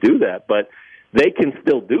opportunity to do that. But they can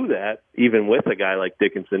still do that even with a guy like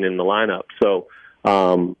Dickinson in the lineup. So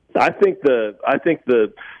I think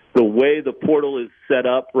the way the portal is set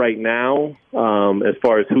up right now, as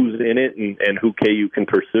far as who's in it and who KU can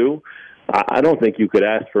pursue, I don't think you could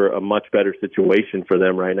ask for a much better situation for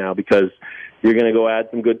them right now, because you're going to go add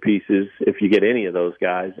some good pieces if you get any of those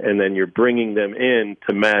guys, and then you're bringing them in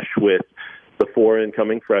to mesh with the 4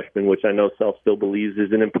 incoming freshmen, which I know Self still believes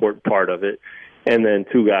is an important part of it, and then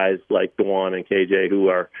 2 guys like DeJuan and KJ who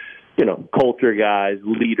are culture guys,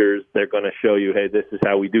 leaders. They're going to show you, hey, this is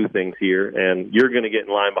how we do things here, and you're going to get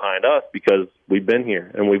in line behind us because we've been here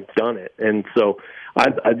and we've done it. And so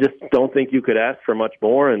I just don't think you could ask for much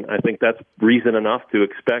more, and I think that's reason enough to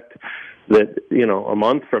expect that, a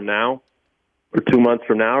month from now or 2 months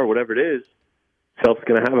from now or whatever it is, Self's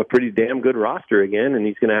going to have a pretty damn good roster again, and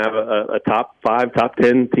he's going to have a top 5, top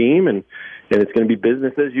 10 team, and it's going to be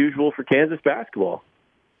business as usual for Kansas basketball.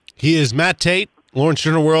 He is Matt Tait, Lawrence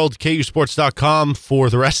Journal World, KUSports.com for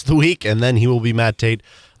the rest of the week, and then he will be Matt Tait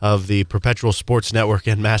of the Perpetual Sports Network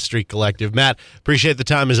and Mass Street Collective. Matt, appreciate the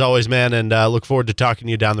time as always, man, and look forward to talking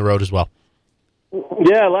to you down the road as well.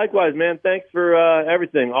 Yeah, likewise, man. Thanks for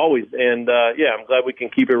everything, always. And, I'm glad we can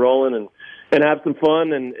keep it rolling have some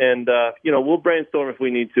fun, and we'll brainstorm if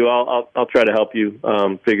we need to. I'll try to help you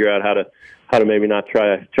figure out how to maybe not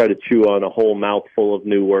try to chew on a whole mouthful of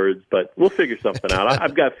new words, but we'll figure something out.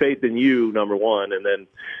 I've got faith in you, number one, and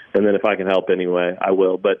then if I can help anyway, I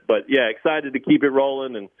will. But yeah, excited to keep it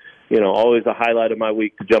rolling, and always a highlight of my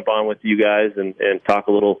week to jump on with you guys and talk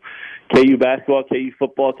a little KU basketball, KU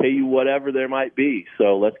football, KU whatever there might be.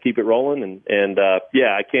 So let's keep it rolling, and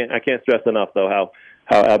I can't stress enough though how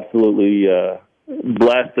absolutely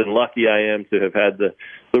blessed and lucky I am to have had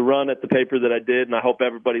the run at the paper that I did, and I hope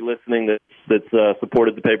everybody listening that's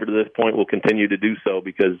supported the paper to this point will continue to do so,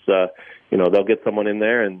 because they'll get someone in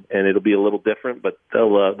there and it'll be a little different, but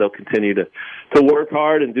they'll continue to work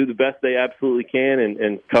hard and do the best they absolutely can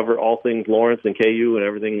and cover all things Lawrence and KU and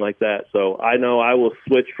everything like that. So I know I will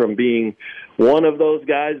switch from being one of those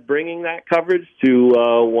guys bringing that coverage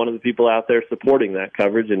to one of the people out there supporting that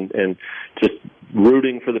coverage and just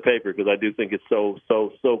rooting for the paper, because I do think it's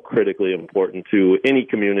so critically important to any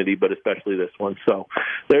community, but especially this one. So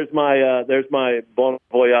there's my bon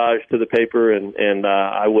voyage to the paper, and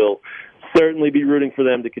I will certainly be rooting for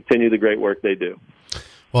them to continue the great work they do.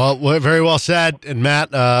 Well, very well said. And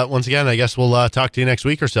Matt, once again, I guess we'll talk to you next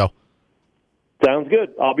week or so. Sounds good.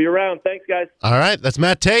 I'll be around. Thanks, guys. All right. That's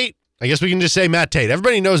Matt Tait. I guess we can just say Matt Tait.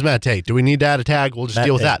 Everybody knows Matt Tait. Do we need to add a tag? We'll just Matt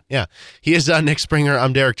deal with Tait. That. Yeah. He is Nick Springer.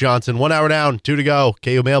 I'm Derek Johnson. 1 hour down, 2 to go.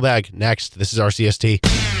 KU Mailbag next. This is RCST.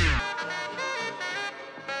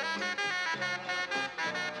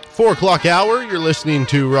 4 o'clock hour. You're listening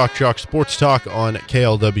to Rock Chalk Sports Talk on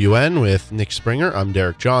KLWN with Nick Springer. I'm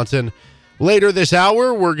Derek Johnson. Later this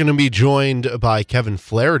hour, we're going to be joined by Kevin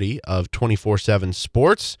Flaherty of 24/7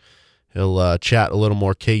 Sports. He'll chat a little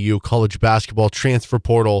more KU college basketball transfer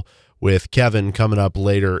portal with Kevin coming up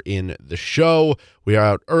later in the show. We are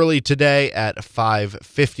out early today at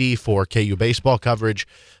 5:50 for KU baseball coverage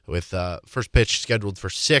with first pitch scheduled for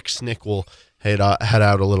 6. Nick will head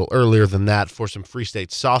out a little earlier than that for some Free State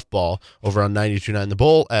softball over on 92.9 The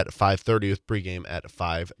Bull at 5:30 with pregame at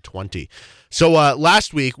 5:20. So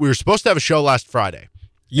last week, we were supposed to have a show last Friday.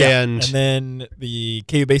 Yeah, and then the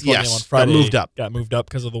KU baseball game on Friday got moved up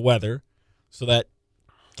because of the weather, so that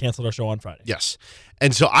canceled our show on Friday. Yes.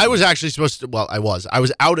 And so I was actually supposed to, I was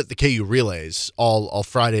out at the KU relays all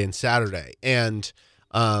Friday and Saturday, and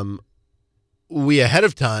we ahead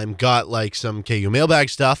of time got like some KU mailbag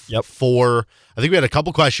stuff for, I think we had a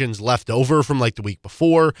couple questions left over from like the week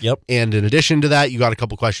before. Yep. And in addition to that, you got a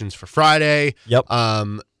couple questions for Friday. Yep.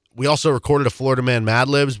 We also recorded a Florida Man Mad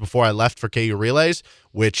Libs before I left for KU Relays,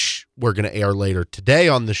 which we're going to air later today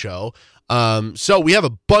on the show. So we have a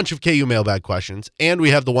bunch of KU mailbag questions, and we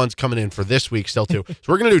have the ones coming in for this week still too. So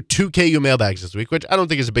we're going to do 2 KU mailbags this week, which I don't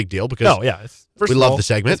think is a big deal because we love the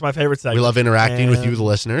segment. It's my favorite segment. We love interacting with you, the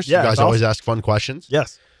listeners. Yeah, you guys always ask fun questions.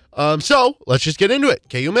 Yes. So let's just get into it.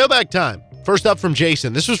 KU mailbag time. First up from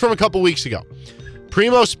Jason. This was from a couple weeks ago.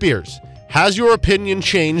 Primo Spears, has your opinion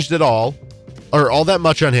changed at all, or all that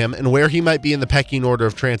much on him, and where he might be in the pecking order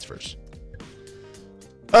of transfers?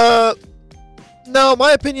 No,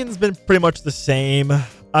 my opinion's been pretty much the same.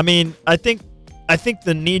 I mean, I think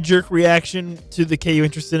the knee-jerk reaction to the KU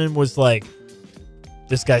interest in him was like,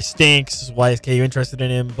 this guy stinks, why is KU interested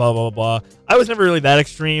in him, blah, blah, blah. I was never really that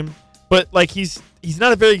extreme, but like he's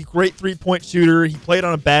not a very great three-point shooter. He played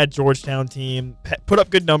on a bad Georgetown team, put up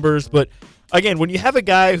good numbers, but again, when you have a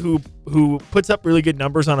guy who puts up really good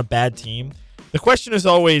numbers on a bad team, the question is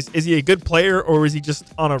always, is he a good player or is he just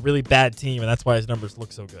on a really bad team and that's why his numbers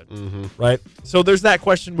look so good, right? So there's that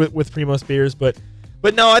question with Primo Spears, but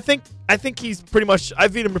no, I think he's pretty much, I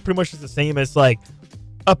view him pretty much as the same as like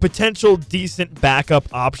a potential decent backup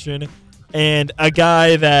option and a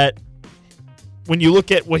guy that when you look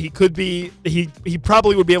at what he could be, he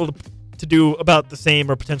probably would be able to do about the same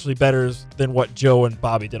or potentially better than what Joe and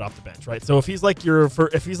Bobby did off the bench, right? So if he's like your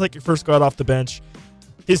first guard off the bench,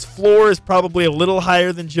 his floor is probably a little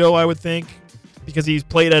higher than Joe, I would think, because he's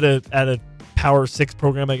played at a Power 6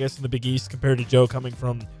 program, I guess, in the Big East compared to Joe coming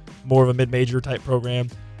from more of a mid-major type program.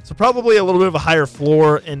 So probably a little bit of a higher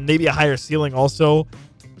floor and maybe a higher ceiling also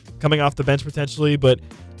coming off the bench potentially. But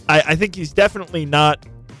I think he's definitely not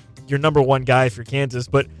your number one guy for Kansas.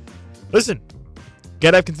 But listen,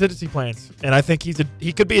 got to have contingency plans. And I think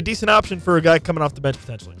he could be a decent option for a guy coming off the bench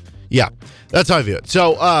potentially. Yeah, that's how I view it.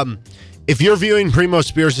 So, if you're viewing Primo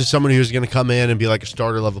Spears as someone who's going to come in and be like a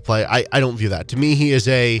starter level play, I don't view that. To me, he's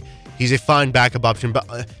He's a fine backup option.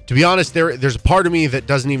 But to be honest, there's a part of me that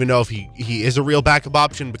doesn't even know if he is a real backup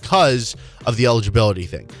option because of the eligibility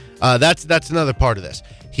thing. That's another part of this.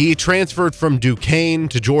 He transferred from Duquesne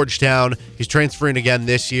to Georgetown. He's transferring again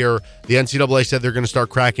this year. The NCAA said they're going to start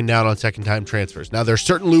cracking down on second-time transfers. Now, there's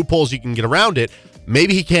certain loopholes you can get around it.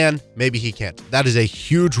 Maybe he can, maybe he can't. That is a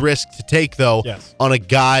huge risk to take, though, on a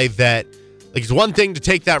guy that, like, it's one thing to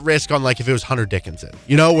take that risk on, like, if it was Hunter Dickinson,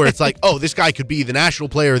 where it's like, oh, this guy could be the National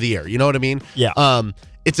Player of the Year. You know what I mean? Yeah.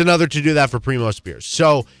 It's another to do that for Primo Spears.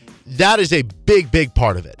 So that is a big, big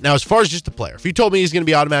part of it. Now, as far as just a player, if you told me he's going to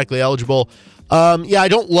be automatically eligible, I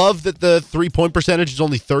don't love that the three-point percentage is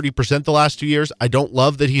only 30% the last 2 years. I don't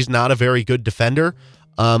love that he's not a very good defender.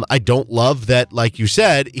 I don't love that, like you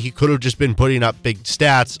said, he could have just been putting up big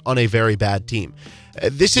stats on a very bad team.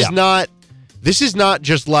 This is not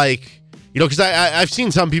just like, because I've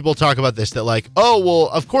seen some people talk about this, that like, oh, well,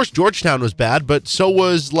 of course Georgetown was bad, but so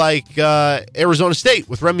was like Arizona State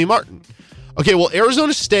with Remy Martin. Okay, well,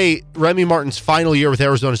 Arizona State, Remy Martin's final year with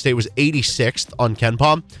Arizona State was 86th on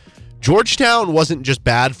KenPom. Georgetown wasn't just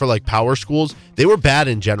bad for like power schools. They were bad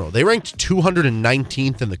in general. They ranked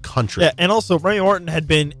 219th in the country. Yeah, and also Remy Martin had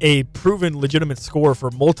been a proven legitimate scorer for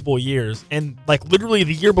multiple years. And like literally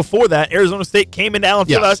the year before that, Arizona State came in down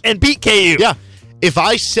to us and beat KU. Yeah. If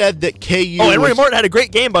I said that KU... Oh, and Remy Martin had a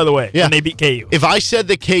great game, by the way, when they beat KU. If I said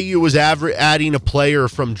that KU was adding a player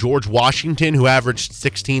from George Washington who averaged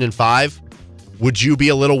 16 and 5... would you be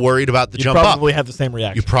a little worried about the jump up? You probably have the same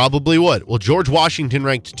reaction. You probably would. Well, George Washington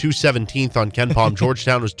ranked 217th on KenPom.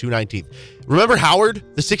 Georgetown was 219th. Remember Howard,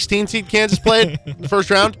 the 16 seed Kansas played in the first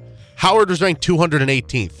round? Howard was ranked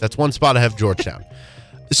 218th. That's one spot ahead of Georgetown.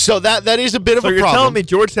 So that is a bit of a problem. So you're telling me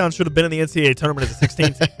Georgetown should have been in the NCAA tournament as a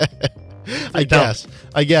 16th seed? I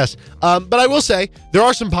guess. But I will say there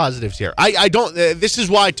are some positives here. I don't. This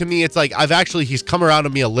is why to me it's like he's come around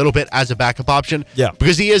to me a little bit as a backup option. Yeah.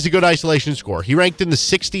 Because he is a good isolation scorer. He ranked in the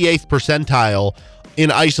 68th percentile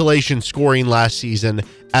in isolation scoring last season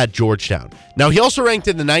at Georgetown. Now he also ranked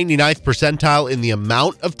in the 99th percentile in the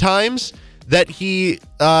amount of times that he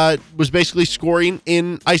was basically scoring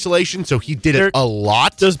in isolation, so he did it a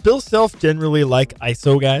lot. Does Bill Self generally like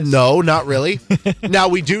ISO guys? No, not really. Now,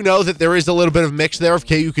 we do know that there is a little bit of mix there. If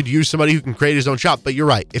KU could use somebody who can create his own shot, but you're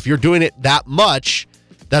right. If you're doing it that much,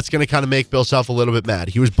 that's going to kind of make Bill Self a little bit mad.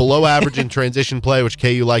 He was below average in transition play, which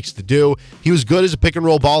KU likes to do. He was good as a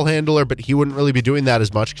pick-and-roll ball handler, but he wouldn't really be doing that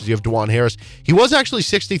as much because you have DeJuan Harris. He was actually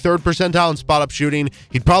 63rd percentile in spot-up shooting.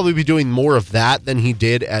 He'd probably be doing more of that than he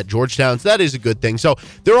did at Georgetown, so that is a good thing. So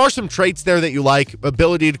there are some traits there that you like.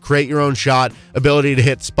 Ability to create your own shot, ability to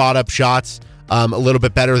hit spot-up shots, a little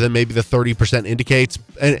bit better than maybe the 30% indicates.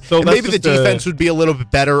 And maybe the defense would be a little bit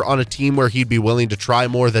better on a team where he'd be willing to try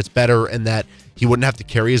more that's better and that he wouldn't have to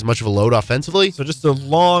carry as much of a load offensively. So just a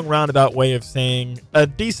long roundabout way of saying a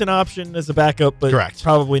decent option as a backup, but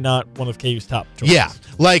probably not one of KU's top choices. Yeah.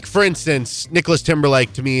 Like, for instance, Nicholas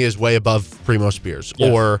Timberlake to me is way above Primo Spears.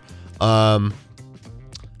 Yes. Or, I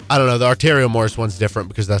don't know, the Arterio Morris one's different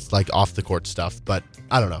because that's like off-the-court stuff, but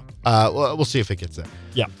I don't know. We'll see if it gets there.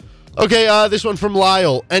 Yeah. Okay, this one from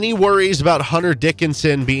Lyle. Any worries about Hunter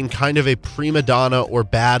Dickinson being kind of a prima donna or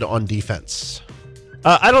bad on defense?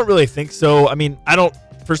 I don't really think so. I mean,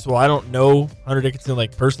 first of all, I don't know Hunter Dickinson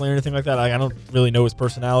like personally or anything like that. I don't really know his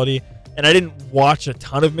personality. And I didn't watch a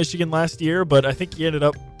ton of Michigan last year, but I think he ended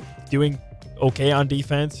up doing okay on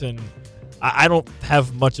defense. And I don't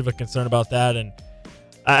have much of a concern about that. And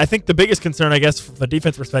I think the biggest concern, I guess, from a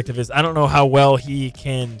defense perspective is I don't know how well he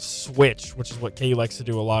can switch, which is what KU likes to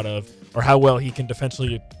do a lot of, or how well he can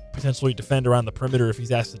potentially defend around the perimeter if he's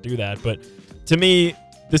asked to do that. But to me,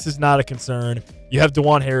 this is not a concern. You have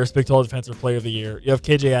DeJuan Harris, Big 12 Defensive Player of the Year. You have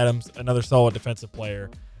KJ Adams, another solid defensive player.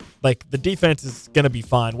 Like, the defense is going to be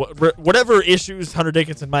fine. Whatever issues Hunter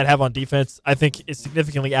Dickinson might have on defense, I think is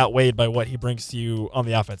significantly outweighed by what he brings to you on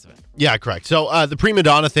the offensive end. Yeah, correct. So the prima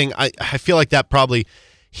donna thing, I feel like that probably...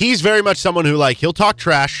 He's very much someone who, like, he'll talk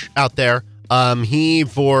trash out there.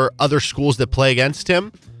 For other schools that play against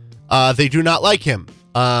him, they do not like him.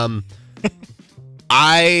 He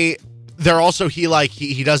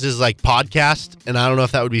does his like podcast, and I don't know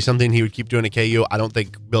if that would be something he would keep doing at KU. I don't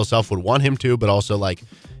think Bill Self would want him to, but also like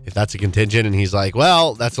if that's a contingent and he's like,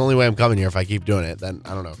 well, that's the only way I'm coming here if I keep doing it, then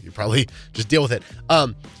I don't know. You probably just deal with it.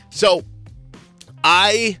 So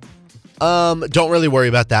I don't really worry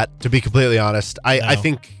about that, to be completely honest. I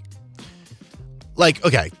think like,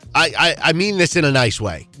 okay, I mean this in a nice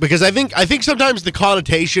way because I think sometimes the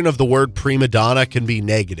connotation of the word prima donna can be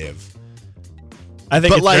negative. I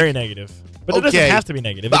think it's very negative. But it doesn't have to be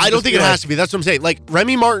negative. But I don't think it has to be. That's what I'm saying. Like,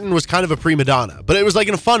 Remy Martin was kind of a prima donna, but it was like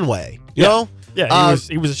in a fun way. You know? Yeah,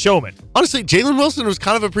 he was a showman. Honestly, Jalen Wilson was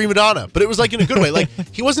kind of a prima donna, but it was like in a good way. Like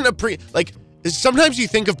he wasn't sometimes you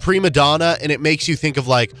think of prima donna and it makes you think of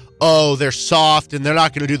like, oh, they're soft and they're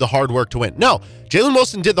not going to do the hard work to win. No, Jalen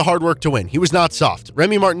Wilson did the hard work to win. He was not soft.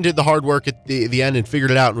 Remy Martin did the hard work at the end and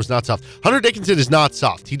figured it out and was not soft. Hunter Dickinson is not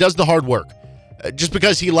soft. He does the hard work. Just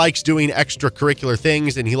because he likes doing extracurricular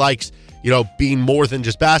things and he likes, being more than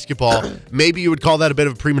just basketball, maybe you would call that a bit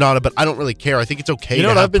of a prima donna, but I don't really care. I think it's okay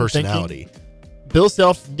to have personality. Bill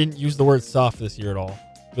Self didn't use the word soft this year at all,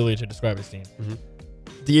 really, to describe his team. Mm-hmm.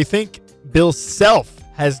 Do you think Bill Self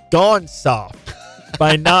has gone soft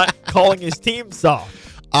by not calling his team soft?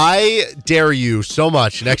 I dare you so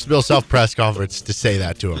much, next Bill Self press conference, to say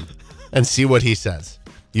that to him and see what he says.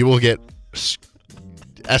 You will get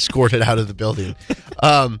escorted out of the building.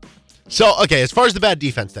 Okay, as far as the bad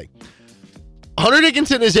defense thing, Hunter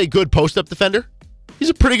Dickinson is a good post-up defender. He's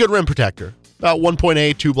a pretty good rim protector, about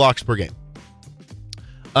 1.8, 2 blocks per game.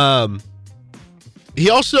 He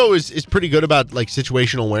also is pretty good about like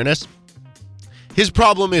situational awareness. His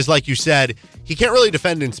problem is, like you said, he can't really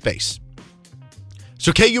defend in space.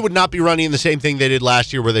 So KU would not be running the same thing they did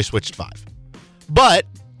last year where they switched 5. But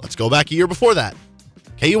let's go back a year before that.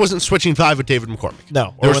 KU wasn't switching 5 with David McCormick.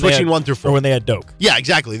 No. They were switching 1 through 4. Or when they had Doak. Yeah,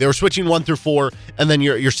 exactly. They were switching 1 through 4, and then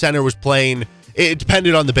your center was playing. It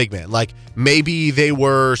depended on the big man. Like, maybe they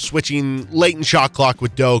were switching late in shot clock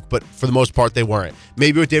with Doak, but for the most part, they weren't.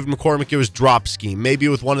 Maybe with David McCormick, it was drop scheme. Maybe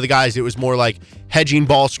with one of the guys, it was more like hedging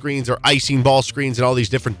ball screens or icing ball screens and all these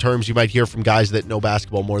different terms you might hear from guys that know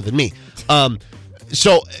basketball more than me.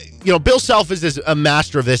 Bill Self is a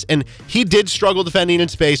master of this, and he did struggle defending in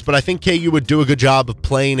space, but I think KU would do a good job of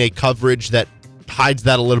playing a coverage that hides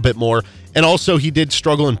that a little bit more. And also, he did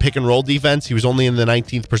struggle in pick and roll defense. He was only in the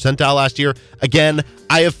 19th percentile last year. Again,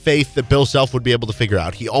 I have faith that Bill Self would be able to figure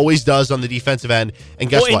out. He always does on the defensive end. And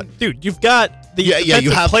guess what? Dude, you've got the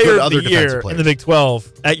you have player of other the year in the Big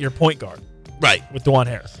 12 at your point guard. Right. With DeJuan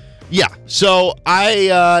Harris. Yeah, so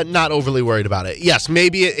I not overly worried about it. Yes,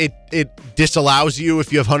 maybe it disallows you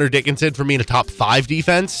if you have Hunter Dickinson from being a top 5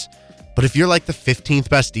 defense, but if you're like the 15th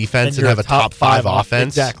best defense and have a top 5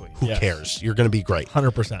 offense, who cares? You're going to be great.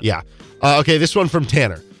 100%. Yeah. Okay, this one from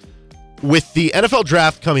Tanner. With the NFL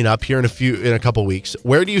draft coming up here in a couple weeks,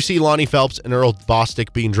 where do you see Lonnie Phelps and Earl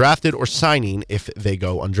Bostic being drafted or signing if they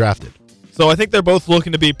go undrafted? So I think they're both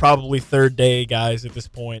looking to be probably third-day guys at this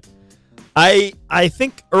point. I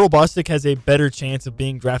think Earl Bostic has a better chance of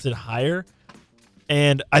being drafted higher,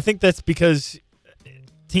 and I think that's because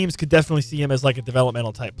teams could definitely see him as like a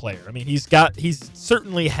developmental type player. I mean, he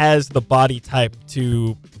certainly has the body type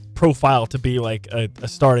to profile to be like a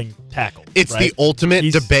starting tackle. It's the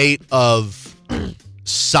ultimate debate of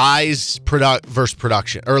size versus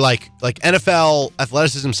production, or like NFL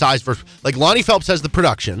athleticism size versus like Lonnie Phelps has the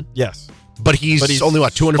production. Yes, but he's only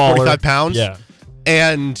 245 pounds. Yeah.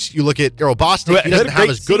 And you look at Earl Bostic, he doesn't have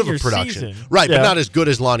as good of a production. Season. Right, but not as good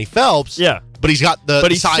as Lonnie Phelps. Yeah. But he's got the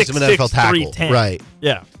size of an NFL tackle. 310. Right.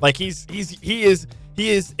 Yeah. Like he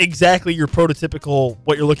is exactly your prototypical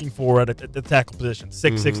what you're looking for at the tackle position.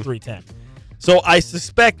 6'6", 310. So I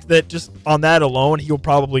suspect that just on that alone, he'll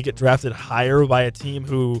probably get drafted higher by a team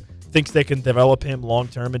who thinks they can develop him long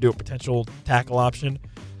term and do a potential tackle option.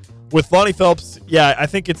 With Lonnie Phelps, yeah, I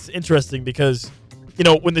think it's interesting because,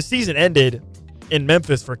 when the season ended in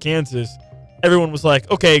Memphis for Kansas, everyone was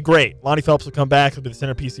like, okay, great. Lonnie Phelps will come back. He'll be the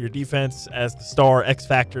centerpiece of your defense as the star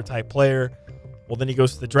X-Factor type player. Well, then he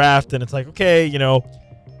goes to the draft, and it's like, okay,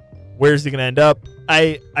 where's he going to end up?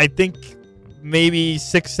 I think maybe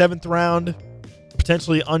 6th, 7th round,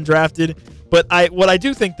 potentially undrafted. But what I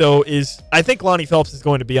do think, though, is I think Lonnie Phelps is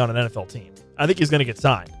going to be on an NFL team. I think he's going to get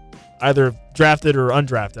signed, either drafted or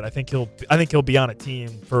undrafted. I think he'll be on a team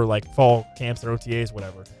for like fall camps or OTAs,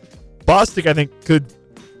 whatever. Bostic, I think,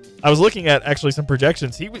 I was looking at actually some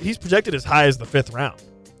projections. He's projected as high as the 5th round.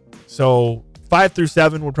 So 5 through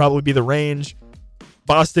 7 would probably be the range.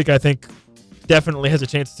 Bostic, I think, definitely has a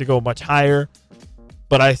chance to go much higher.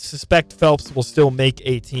 But I suspect Phelps will still make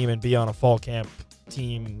a team and be on a fall camp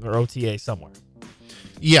team or OTA somewhere.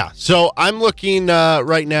 Yeah, so I'm looking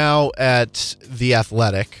right now at The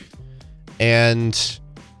Athletic, and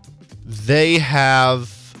they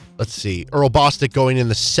have... Let's see. Earl Bostic going in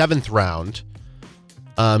the 7th round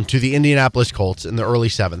to the Indianapolis Colts in the early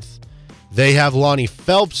 7th. They have Lonnie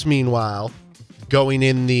Phelps, meanwhile, going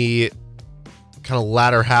in the kind of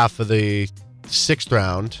latter half of the 6th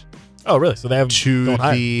round. Oh, really? So they have to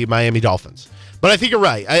the Miami Dolphins. But I think you're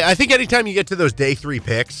right. I think anytime you get to those day 3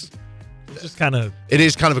 picks, it's just it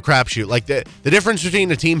is kind of a crapshoot. Like the difference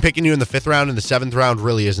between a team picking you in the 5th round and the 7th round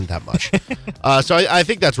really isn't that much. So I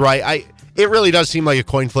think that's right. it really does seem like a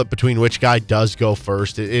coin flip between which guy does go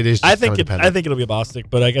first. It is. Just I think dependent. it'll be Bostic,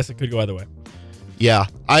 but I guess it could go either way. Yeah,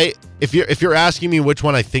 if you're asking me which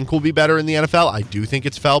one I think will be better in the NFL, I do think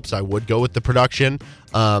it's Phelps. I would go with the production,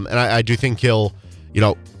 and I do think he'll,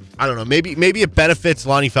 I don't know, maybe it benefits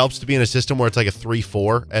Lonnie Phelps to be in a system where it's like a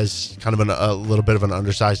 3-4 as kind of a little bit of an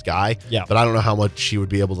undersized guy. Yeah. But I don't know how much he would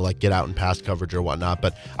be able to like get out in pass coverage or whatnot.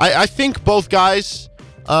 But I think both guys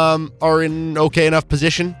are in okay enough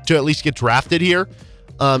position to at least get drafted here.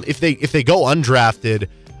 If they go undrafted,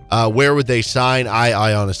 where would they sign?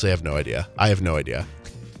 I honestly have no idea.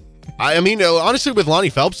 I mean, honestly, with Lonnie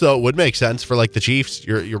Phelps, though, it would make sense for like the Chiefs.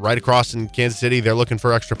 You're right across in Kansas City. They're looking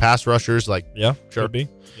for extra pass rushers. Like, yeah, sure. Could be.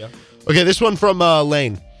 Yeah. Okay, this one from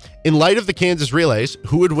Lane. In light of the Kansas relays,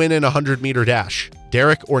 who would win in a 100-meter dash,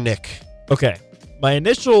 Derek or Nick? Okay, my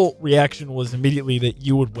initial reaction was immediately that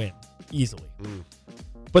you would win easily,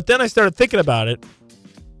 but then I started thinking about it.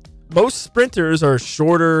 Most sprinters are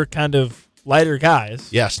shorter, kind of lighter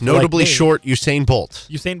guys. Yes, notably short Usain Bolt.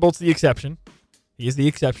 Usain Bolt's the exception. He is the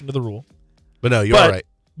exception to the rule. But no, you're all right.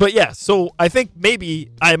 But yeah, so I think maybe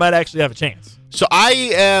I might actually have a chance. So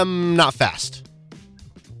I am not fast.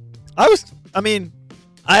 I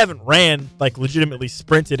haven't ran, like, legitimately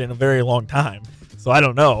sprinted in a very long time, so I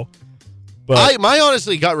don't know. But my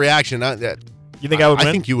honestly gut reaction, you think I would win?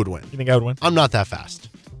 I think you would win. You think I would win? I'm not that fast.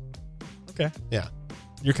 Okay. Yeah.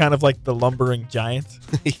 You're kind of like the lumbering giant.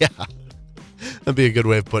 Yeah. That'd be a good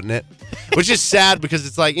way of putting it. Which is sad because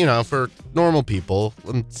it's like, for normal people,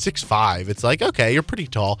 6'5", it's like, okay, you're pretty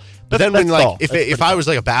tall. But then when like if I was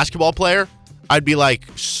like a basketball player, I'd be like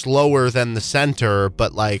slower than the center,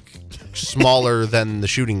 but like smaller than the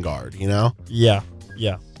shooting guard, Yeah.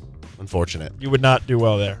 Unfortunate. You would not do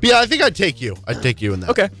well there. But yeah, I think I'd take you. I'd take you in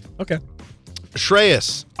that. Okay.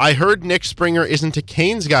 Shreyas, I heard Nick Springer isn't a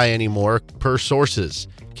Canes guy anymore, per sources.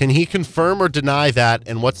 Can he confirm or deny that?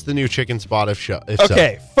 And what's the new chicken spot if so?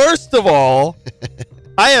 Okay, first of all,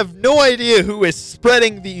 I have no idea who is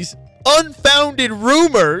spreading these unfounded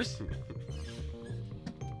rumors.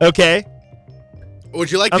 Okay. Would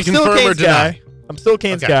you like to confirm or deny? I'm still a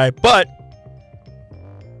Canes guy, but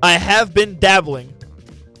I have been dabbling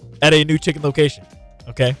at a new chicken location.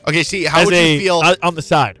 Okay. Okay. See, how would you feel on the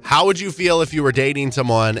side? How would you feel if you were dating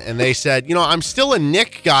someone and they said, I'm still a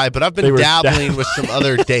Nick guy, but I've been dabbling with some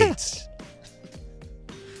other dates?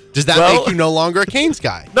 Does that make you no longer a Canes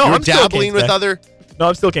guy? No, You're I'm still dabbling with other. No,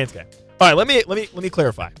 I'm still a Canes guy. All right, let me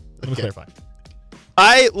clarify.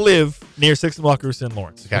 I live near 6th and Wakarusa in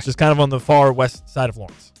Lawrence, which is kind of on the far west side of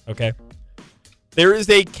Lawrence. Okay. There is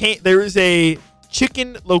a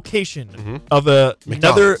chicken location of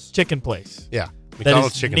another chicken place. Yeah. That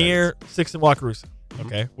is near 6th and Wakarusa,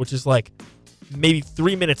 okay, which is like maybe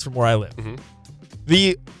 3 minutes from where I live.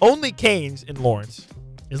 The only Canes in Lawrence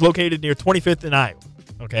is located near 25th and Iowa,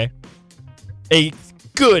 okay? A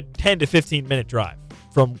good 10 to 15 minute drive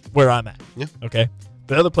from where I'm at, okay?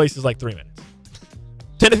 The other place is like 3 minutes.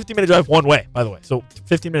 10 to 15 minute drive one way, by the way. So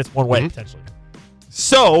 15 minutes one way, potentially.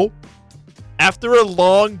 So, after a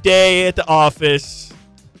long day at the office,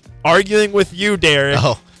 arguing with you, Derek.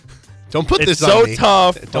 Oh. Don't put this on me. It's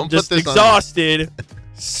so tough. I'm just exhausted.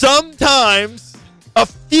 Sometimes, a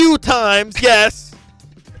few times, yes,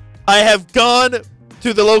 I have gone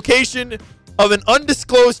to the location of an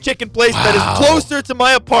undisclosed chicken place that is closer to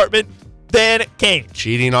my apartment than Canes.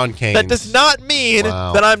 Cheating on Canes. That does not mean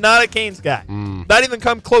that I'm not a Canes guy. Not even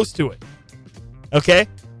come close to it. Okay?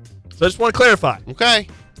 So I just want to clarify. Okay.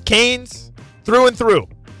 Canes through and through.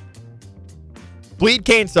 Bleed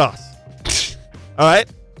cane sauce. All right?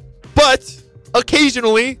 But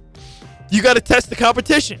occasionally, you got to test the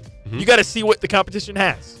competition. You got to see what the competition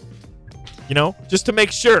has. Just to make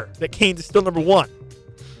sure that Canes is still number one.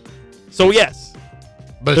 So, yes.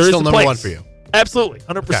 But it's still number one for you. Absolutely.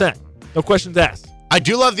 100%. Okay. No questions asked. I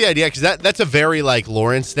do love the idea because that's a very like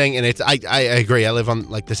Lawrence thing. And I agree. I live on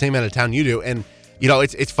like the same end of town you do. And,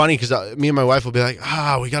 it's funny because me and my wife will be like,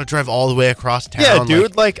 we got to drive all the way across town. Yeah,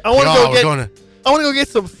 dude. I want to go get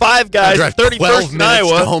some Five Guys at 31st in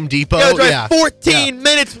Iowa. To Home Depot. You gotta drive 14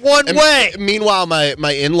 minutes one way. Meanwhile,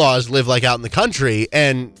 my in-laws live like out in the country,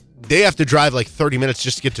 and they have to drive like 30 minutes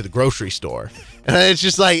just to get to the grocery store. And it's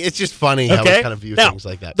just funny how we kind of view things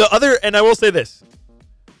like that. And I will say this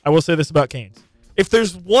about Canes. If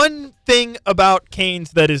there's one thing about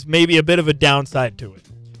Canes that is maybe a bit of a downside to it,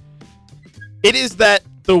 it is that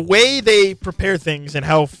the way they prepare things and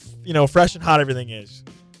how fresh and hot everything is.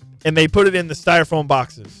 And they put it in the styrofoam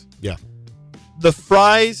boxes. Yeah. The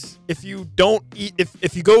fries, if you don't eat,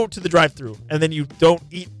 if you go to the drive-thru and then you don't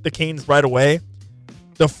eat the Canes right away,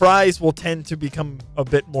 the fries will tend to become a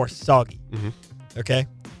bit more soggy. Okay?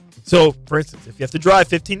 So, for instance, if you have to drive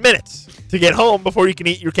 15 minutes to get home before you can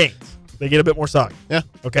eat your canes, they get a bit more soggy. Yeah.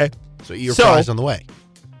 Okay? So eat your fries on the way.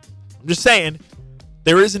 I'm just saying,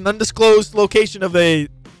 there is an undisclosed location of a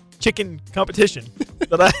chicken competition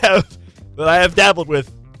that I have dabbled with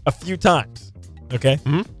a few times. Okay?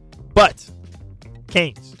 Mm-hmm. But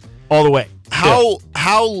canes all the way. How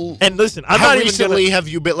and listen, I'm how not even recently gonna, have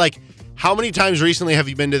you been how many times recently have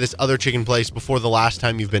you been to this other chicken place before the last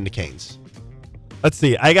time you've been to Cane's? Let's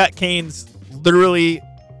see. I got canes literally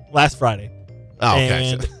last Friday. Oh,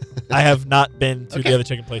 okay. And I have not been to the other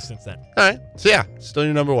chicken place since then. All right. So yeah, still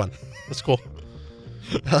your number one. That's cool.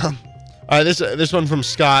 All right, this one from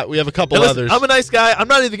Scott. We have a couple others. I'm a nice guy. I'm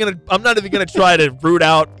not even gonna try to root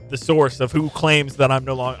out the source of who claims that I'm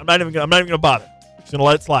no longer. I'm not even gonna bother. I'm just gonna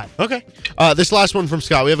let it slide. Okay. This last one from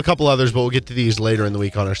Scott. We have a couple others, but we'll get to these later in the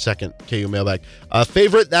week on our second KU mailbag.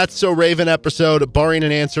 Favorite That's So Raven episode. Barring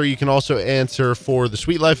an answer, you can also answer for The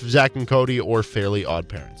Sweet Life of Zach and Cody or Fairly Odd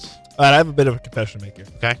Parents. All right, I have a bit of a confession to make here.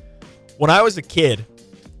 Okay. When I was a kid,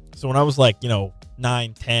 so when I was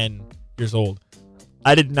 9, 10 years old,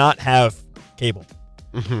 I did not have cable.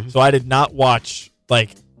 Mm-hmm. So I did not watch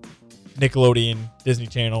Nickelodeon, Disney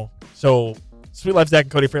Channel. So Sweet Life, Zach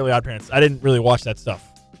and Cody, Fairly Odd Parents. I didn't really watch that stuff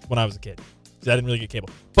when I was a kid because I didn't really get cable.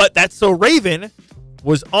 But That's So Raven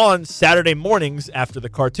was on Saturday mornings after the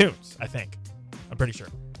cartoons, I think. I'm pretty sure.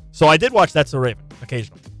 So I did watch That's So Raven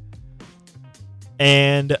occasionally.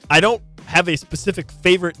 And I don't have a specific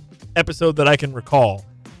favorite episode that I can recall,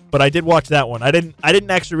 but I did watch that one. I didn't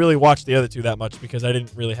actually really watch the other two that much because I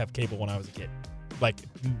didn't really have cable when I was a kid.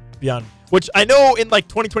 Beyond, which I know in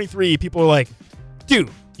 2023 people are like,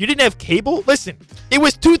 dude, you didn't have cable? Listen, it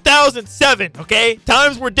was 2007, okay?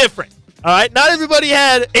 Times were different. All right? Not everybody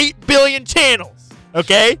had 8 billion channels,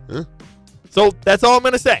 okay? Huh? So that's all I'm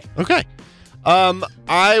going to say. Okay.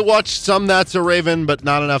 I watched some That's a Raven, but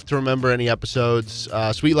not enough to remember any episodes.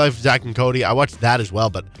 Sweet Life, Zach and Cody, I watched that as well,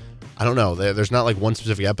 but I don't know. There's not one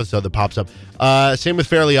specific episode that pops up. Same with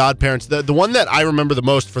Fairly Odd Parents. The one that I remember the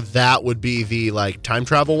most for that would be the time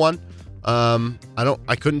travel one.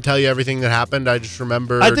 I couldn't tell you everything that happened. I just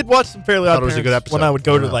remember. I did watch some Fairly Odd Parents it was a good episode. when I would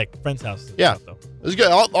go to friends' houses. Yeah, it was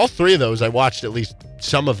good. All three of those I watched at least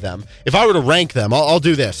some of them. If I were to rank them, I'll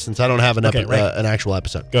do this since I don't have an actual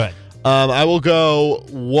episode. Go ahead. I will go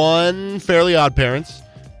 1 Fairly Odd Parents,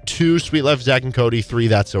 2 Sweet Life, Zach and Cody, 3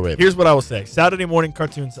 That's So Raven. Here's what I will say. Saturday morning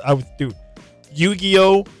cartoons,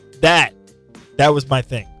 Yu-Gi-Oh! That was my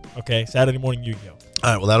thing. Okay, Saturday morning Yu-Gi-Oh!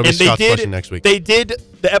 All right, well, that'll be Scott's question next week. They did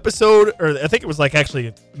the episode, or I think it was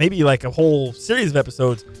maybe a whole series of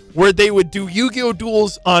episodes where they would do Yu-Gi-Oh!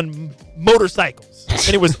 Duels on motorcycles.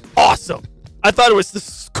 And it was awesome. I thought it was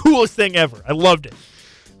the coolest thing ever. I loved it.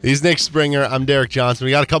 He's Nick Springer. I'm Derek Johnson. We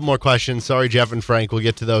got a couple more questions. Sorry, Jeff and Frank. We'll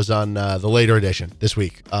get to those on the later edition this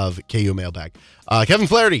week of KU Mailbag. Kevin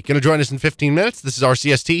Flaherty going to join us in 15 minutes. This is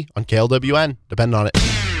RCST on KLWN. Depend on it.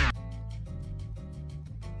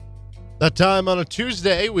 That time on a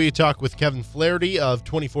Tuesday, we talk with Kevin Flaherty of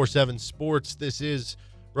 24/7 Sports. This is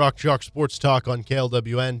Rock Chalk Sports Talk on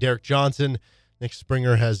KLWN. Derek Johnson. Nick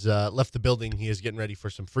Springer has left the building. He is getting ready for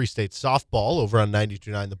some Free State softball over on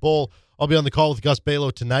 92.9 The Bull. I'll be on the call with Gus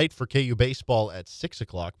Balo tonight for KU baseball at 6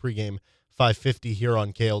 o'clock, pregame 5:50 here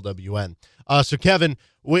on KLWN. So, Kevin,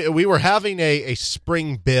 we were having a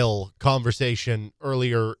spring bill conversation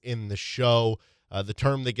earlier in the show, the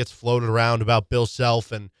term that gets floated around about Bill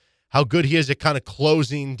Self and how good he is at kind of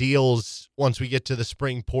closing deals once we get to the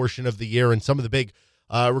spring portion of the year and some of the big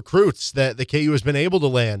recruits that the KU has been able to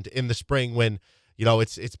land in the spring when,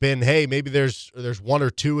 it's been, hey, maybe there's one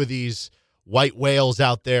or two of these white whales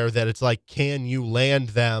out there that it's like, can you land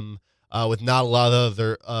them with not a lot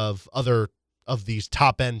of other of these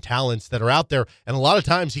top end talents that are out there? And a lot of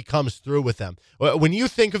times he comes through with them. When you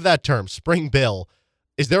think of that term, spring bill,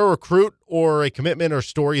 is there a recruit or a commitment or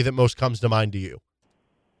story that most comes to mind to you?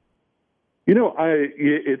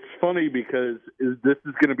 It's funny because this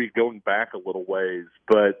is going to be going back a little ways,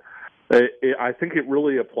 but I think it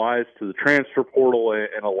really applies to the transfer portal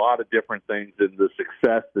and a lot of different things and the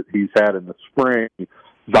success that he's had in the spring.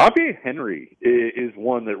 Xavier Henry is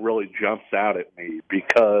one that really jumps out at me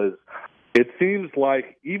because it seems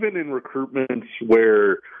like even in recruitments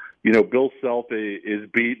where, Bill Self is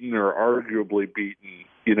beaten or arguably beaten,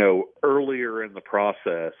 earlier in the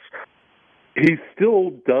process, he still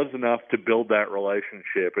does enough to build that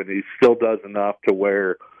relationship, and he still does enough to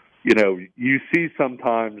where, you see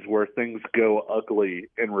sometimes where things go ugly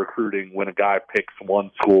in recruiting when a guy picks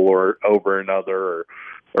one school or over another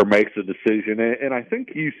or makes a decision. And I think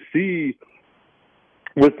you see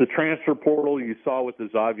with the transfer portal, you saw with the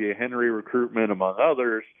Xavier Henry recruitment, among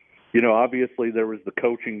others, Obviously there was the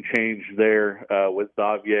coaching change there with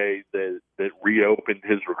Xavier that reopened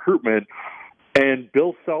his recruitment. And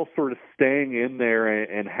Bill Self sort of staying in there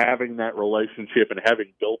and having that relationship and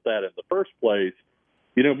having built that in the first place,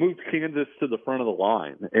 moved Kansas to the front of the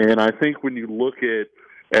line. And I think when you look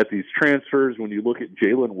at these transfers, when you look at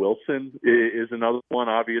Jalen Wilson is another one,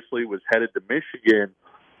 obviously, was headed to Michigan.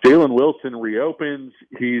 Jalen Wilson reopens.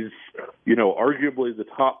 He's, arguably the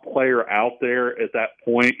top player out there at that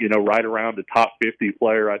point, right around the top 50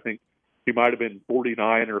 player. I think he might have been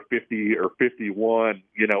 49 or 50 or 51,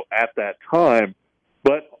 at that time.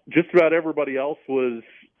 But just about everybody else was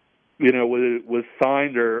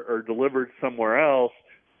signed or delivered somewhere else.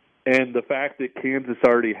 And the fact that Kansas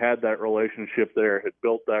already had that relationship there, had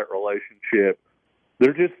built that relationship,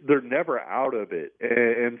 they're never out of it.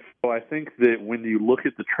 And so I think that when you look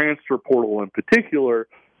at the transfer portal in particular,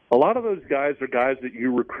 a lot of those guys are guys that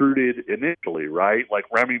you recruited initially, right? Like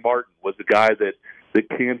Remy Martin was a guy that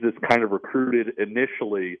Kansas kind of recruited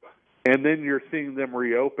initially. And then you're seeing them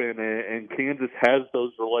reopen, and Kansas has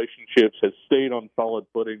those relationships, has stayed on solid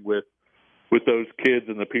footing with those kids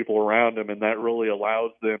and the people around them, and that really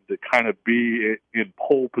allows them to kind of be in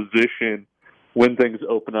pole position when things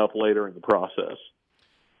open up later in the process.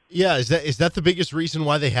 Yeah, is that the biggest reason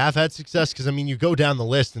why they have had success? Because, you go down the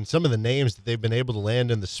list, and some of the names that they've been able to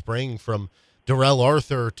land in the spring, from Darrell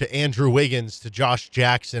Arthur to Andrew Wiggins to Josh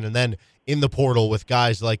Jackson, and then in the portal with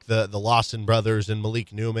guys like the Lawson brothers and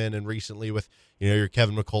Malik Newman, and recently with your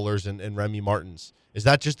Kevin McCullers and Remy Martins. Is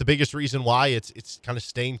that just the biggest reason why it's kind of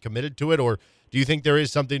staying committed to it, or do you think there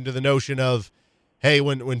is something to the notion of, hey,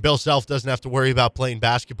 when Bill Self doesn't have to worry about playing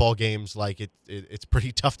basketball games, like it's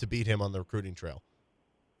pretty tough to beat him on the recruiting trail?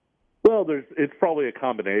 Well, it's probably a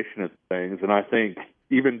combination of things, and I think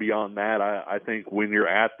even beyond that, I think when you're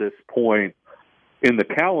at this point in the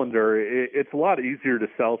calendar, it's a lot easier to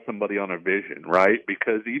sell somebody on a vision, right?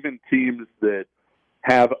 Because even teams that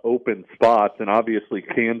have open spots, and obviously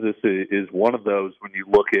Kansas is one of those. When you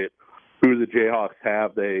look at who the Jayhawks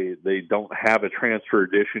have, they don't have a transfer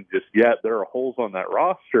addition just yet. There are holes on that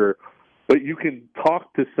roster, but you can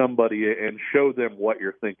talk to somebody and show them what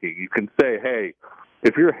you're thinking. You can say, hey,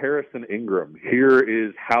 if you're Harrison Ingram, here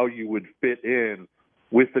is how you would fit in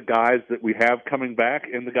with the guys that we have coming back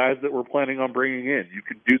and the guys that we're planning on bringing in. You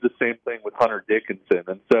can do the same thing with Hunter Dickinson.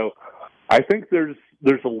 And so I think there's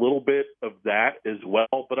a little bit of that as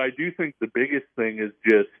well, but I do think the biggest thing is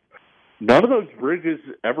just none of those bridges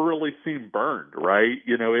ever really seem burned, right?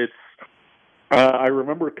 I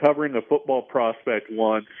remember covering a football prospect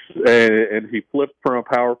once, and he flipped from a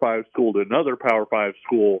Power 5 school to another Power 5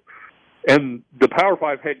 school, and the Power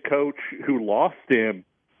 5 head coach who lost him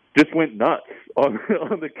just went nuts on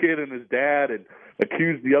the kid and his dad and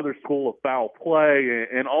accused the other school of foul play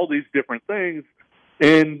and all these different things.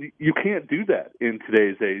 And you can't do that in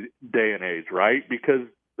today's day and age, right? Because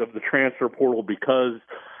of the transfer portal, because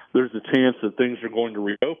there's a chance that things are going to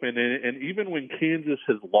reopen. And even when Kansas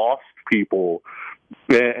has lost people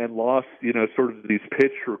and lost, sort of these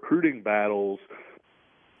pitch recruiting battles,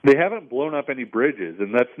 they haven't blown up any bridges.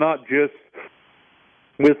 And that's not just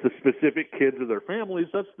with the specific kids or their families,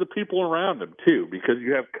 that's the people around them too, because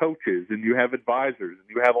you have coaches and you have advisors and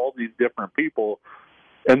you have all these different people,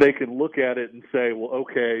 and they can look at it and say, well,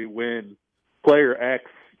 okay, when player X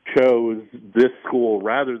chose this school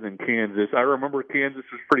rather than Kansas, I remember Kansas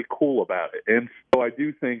was pretty cool about it. And so I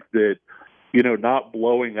do think that, not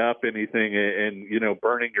blowing up anything and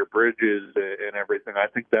burning your bridges and everything, I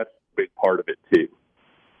think that's a big part of it too.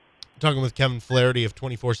 Talking with Kevin Flaherty of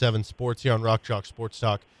 24/7 Sports here on Rock Chalk Sports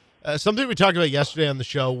Talk. Something we talked about yesterday on the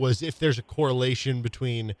show was if there's a correlation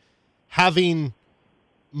between having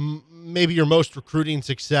maybe your most recruiting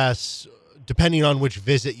success depending on which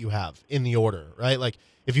visit you have in the order, right? Like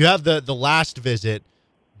if you have the last visit,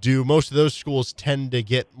 do most of those schools tend to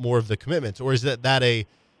get more of the commitments, or is that a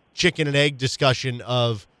chicken and egg discussion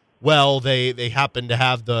of, well, they happen to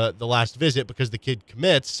have the last visit because the kid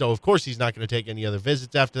commits, so of course he's not going to take any other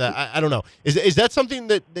visits after that? I don't know. Is that something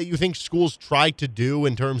that you think schools try to do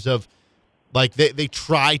in terms of, like, they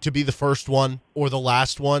try to be the first one or the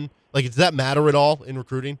last one? Like, does that matter at all in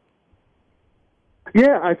recruiting?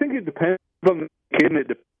 Yeah, I think it depends on the kid and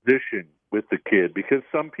the position with the kid, because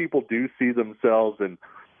some people do see themselves, and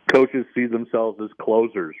coaches see themselves as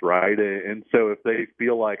closers, right? And so if they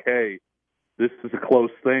feel like, hey, this is a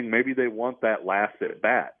close thing, maybe they want that last at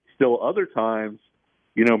bat. Still other times,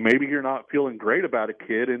 maybe you're not feeling great about a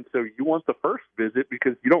kid, and so you want the first visit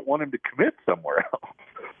because you don't want him to commit somewhere else.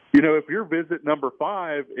 If you're visit number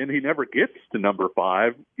 5 and he never gets to number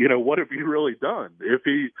 5, what have you really done? If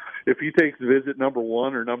he takes visit number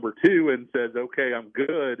 1 or number 2 and says, okay, I'm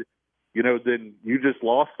good, then you just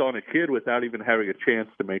lost on a kid without even having a chance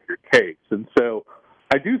to make your case. And so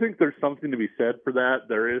I do think there's something to be said for that.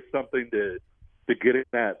 There is something to get in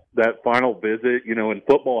that final visit. In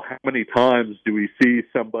football, how many times do we see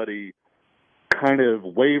somebody kind of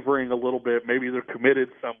wavering a little bit? Maybe they're committed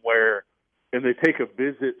somewhere and they take a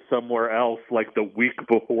visit somewhere else like the week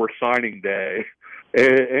before signing day.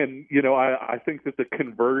 And I think that the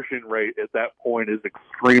conversion rate at that point is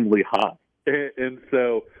extremely high. And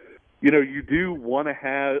so, you do want to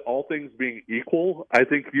have, all things being equal, I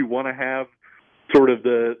think you want to have sort of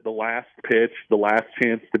the last pitch, the last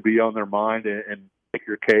chance to be on their mind and make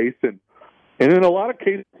your case. And in a lot of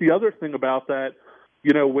cases, the other thing about that,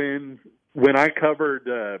 when I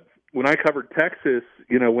covered Texas,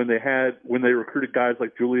 when they recruited guys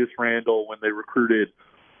like Julius Randle, when they recruited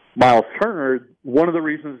Miles Turner, one of the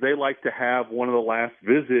reasons they like to have one of the last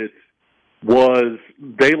visits was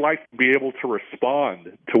they like to be able to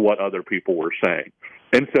respond to what other people were saying.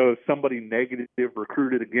 And so if somebody negative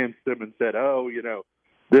recruited against them and said,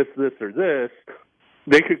 this, or this,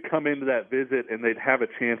 they could come into that visit and they'd have a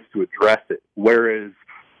chance to address it. Whereas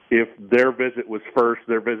if their visit was first,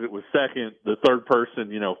 their visit was second, the third person,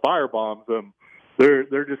 firebombs them,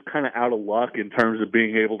 they're just kind of out of luck in terms of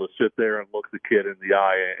being able to sit there and look the kid in the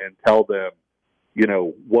eye and tell them,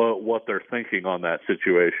 what they're thinking on that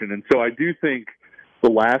situation. And so I do think the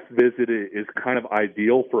last visit is kind of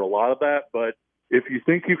ideal for a lot of that. But if you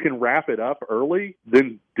think you can wrap it up early,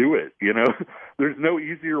 then do it. There's no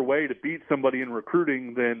easier way to beat somebody in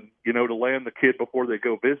recruiting than, to land the kid before they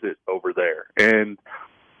go visit over there. And,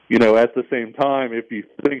 at the same time, if you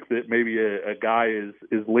think that maybe a guy is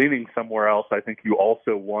leaning somewhere else, I think you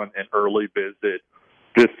also want an early visit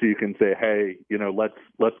just so you can say, hey,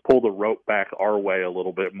 let's pull the rope back our way a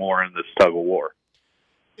little bit more in this tug of war.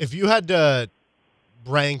 If you had to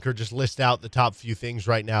rank or just list out the top few things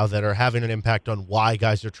right now that are having an impact on why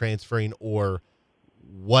guys are transferring or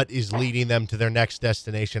what is leading them to their next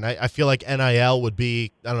destination, I feel like NIL would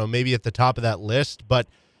be, I don't know, maybe at the top of that list, but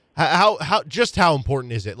how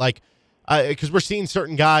important is it? Like, because we're seeing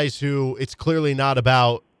certain guys who it's clearly not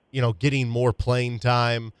about, getting more playing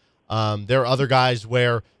time. There are other guys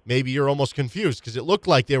where maybe you're almost confused because it looked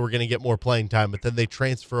like they were going to get more playing time, but then they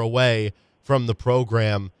transfer away from the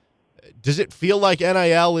program. Does it feel like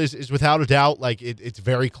NIL is without a doubt, like it's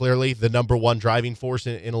very clearly the number one driving force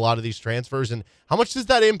in a lot of these transfers? And how much does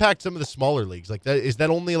that impact some of the smaller leagues? Like, is that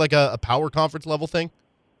only like a power conference level thing?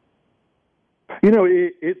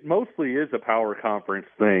 It mostly is a power conference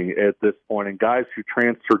thing at this point. And guys who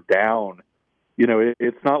transfer down,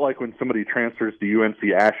 it's not like when somebody transfers to UNC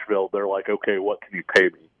Asheville, they're like, okay, what can you pay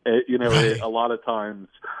me? Right. A lot of times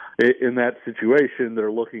in that situation,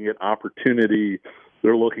 they're looking at opportunity.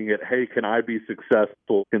 They're looking at, hey, can I be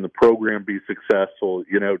successful? Can the program be successful?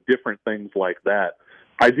 Different things like that.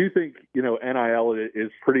 I do think, NIL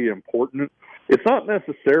is pretty important. It's not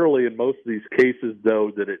necessarily in most of these cases,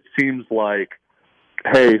 though, that it seems like,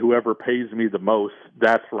 hey, whoever pays me the most,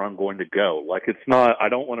 that's where I'm going to go. Like, it's not, I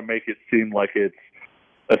don't want to make it seem like it's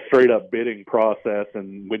a straight up bidding process.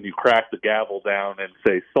 And when you crack the gavel down and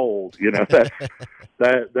say sold,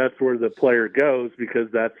 that's where the player goes because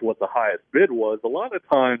that's what the highest bid was. A lot of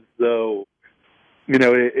times though,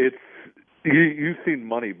 it's, you've seen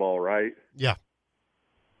Moneyball, right? Yeah.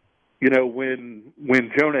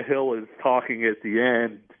 When Jonah Hill is talking at the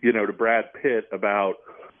end, to Brad Pitt about,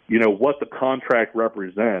 what the contract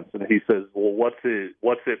represents. And he says, well, what's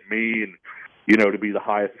it mean, to be the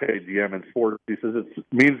highest paid GM in sports? He says it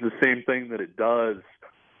means the same thing that it does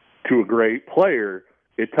to a great player.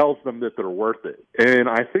 It tells them that they're worth it. And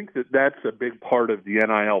I think that that's a big part of the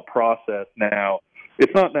NIL process now.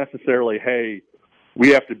 It's not necessarily, hey, we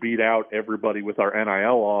have to beat out everybody with our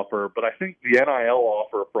NIL offer, but I think the NIL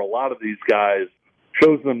offer for a lot of these guys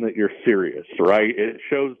shows them that you're serious, right? It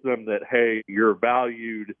shows them that, hey, you're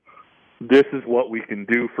valued. This is what we can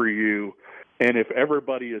do for you. And if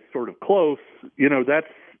everybody is sort of close,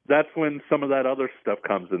 that's when some of that other stuff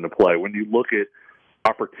comes into play. When you look at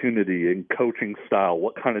opportunity and coaching style,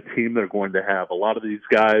 what kind of team they're going to have. A lot of these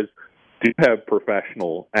guys do have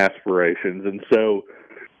professional aspirations. And so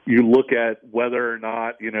you look at whether or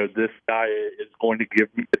not, this guy is going to give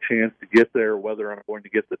me a chance to get there, whether I'm going to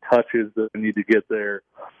get the touches that I need to get there.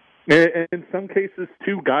 And in some cases,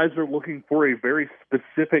 too, guys are looking for a very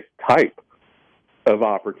specific type of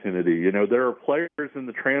opportunity. There are players in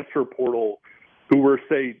the transfer portal who were,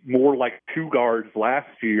 say, more like two guards last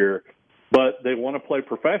year, but they want to play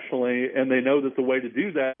professionally, and they know that the way to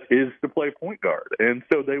do that is to play point guard. And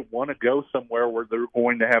so they want to go somewhere where they're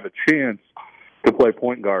going to have a chance to play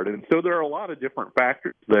point guard. And so there are a lot of different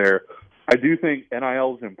factors there. I do think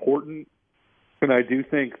NIL is important, and I do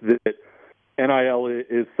think that NIL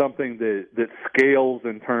is something that scales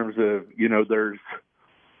in terms of,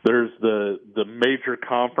 there's the major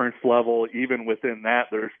conference level. Even within that,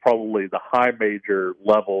 there's probably the high major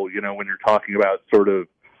level, when you're talking about sort of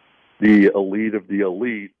the elite of the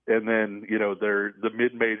elite. And then, the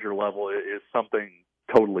mid-major level is something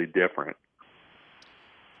totally different.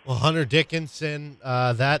 Well, Hunter Dickinson,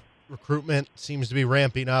 that recruitment seems to be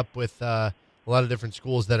ramping up with a lot of different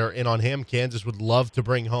schools that are in on him. Kansas would love to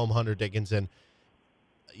bring home Hunter Dickinson.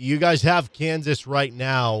 You guys have Kansas right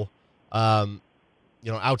now,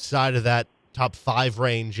 outside of that top 5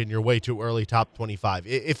 range, and you're way too early top 25.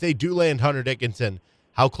 If they do land Hunter Dickinson,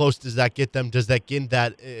 how close does that get them? Does it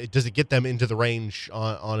get them into the range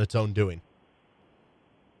on its own doing?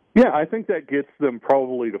 Yeah, I think that gets them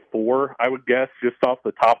probably to 4, I would guess, just off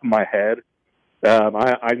the top of my head.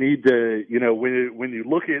 I need to, when you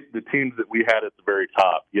look at the teams that we had at the very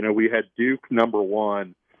top, we had Duke number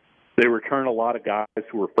 1. They returned a lot of guys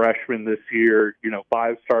who were freshmen this year,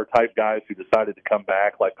 5-star type guys who decided to come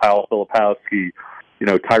back, like Kyle Filipowski,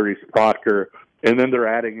 Tyrese Proctor. And then they're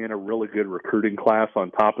adding in a really good recruiting class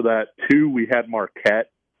on top of that. 2, we had Marquette,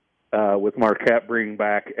 with Marquette bringing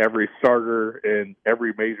back every starter and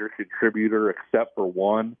every major contributor except for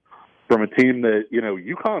one from a team that,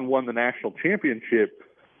 UConn won the national championship,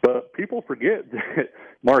 but people forget that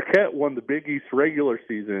Marquette won the Big East regular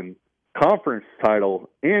season conference title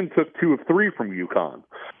and took 2 of 3 from UConn.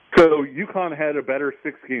 So UConn had a better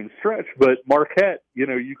 6-game stretch, but Marquette,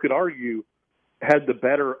 you could argue, had the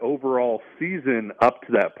better overall season up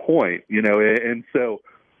to that point, and so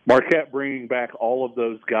Marquette bringing back all of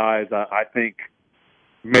those guys, I think,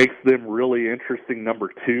 makes them really interesting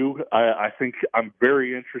number 2. I think I'm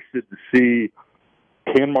very interested to see,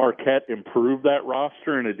 can Marquette improve that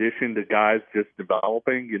roster in addition to guys just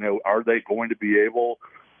developing? Are they going to be able,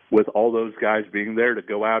 with all those guys being there, to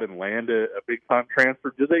go out and land a big-time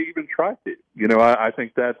transfer? Do they even try to? I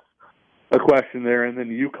think that's a question there. And then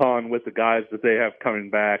UConn, with the guys that they have coming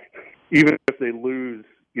back, even if they lose,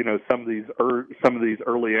 some of these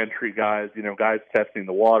early entry guys, guys testing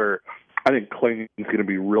the water, I think Kling's going to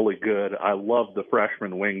be really good. I love the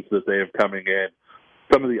freshman wings that they have coming in.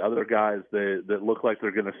 Some of the other guys that look like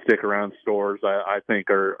they're going to stick around Stores, I think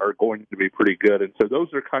are going to be pretty good. And so those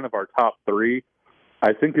are kind of our top 3.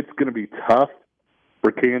 I think it's going to be tough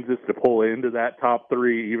for Kansas to pull into that top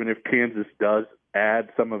 3, even if Kansas does add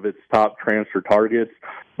some of its top transfer targets,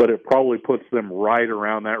 but it probably puts them right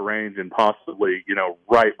around that range and possibly,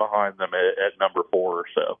 right behind them at number 4 or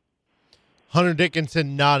so. Hunter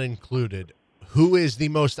Dickinson not included. Who is the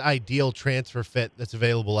most ideal transfer fit that's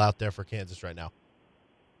available out there for Kansas right now?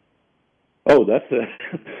 Oh, that's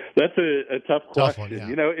a tough question. Tough one,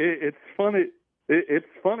 yeah. It's funny. It's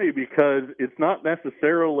funny because it's not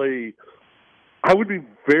necessarily. I would be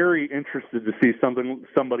very interested to see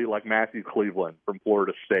somebody like Matthew Cleveland from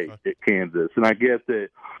Florida State at Kansas. And I get that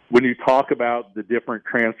when you talk about the different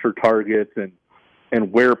transfer targets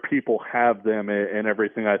and where people have them and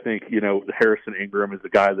everything, I think, Harrison Ingram is a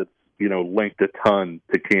guy that's, linked a ton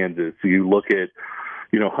to Kansas. So you look at,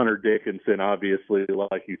 Hunter Dickinson, obviously,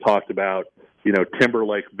 like you talked about,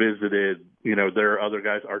 Timberlake visited, there are other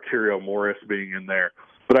guys, Arterio Morris being in there.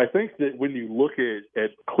 But I think that when you look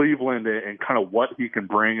at Cleveland and kind of what he can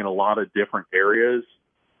bring in a lot of different areas,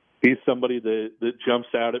 he's somebody that jumps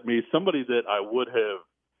out at me, somebody that I would have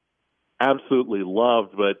absolutely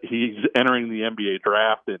loved, but he's entering the NBA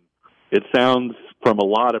draft, and it sounds from a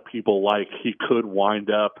lot of people like he could wind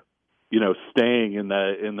up, staying in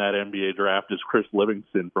that NBA draft, is Chris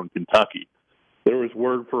Livingston from Kentucky. There was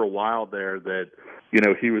word for a while there that,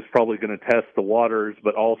 he was probably going to test the waters,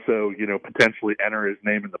 but also, potentially enter his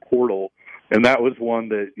name in the portal. And that was one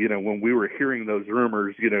that, when we were hearing those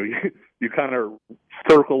rumors, you kind of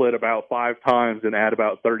circle it about 5 times and add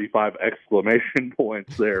about 35 exclamation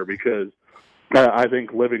points there, because I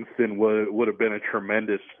think Livingston would have been a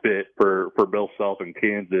tremendous fit for Bill Self in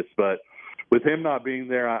Kansas. But with him not being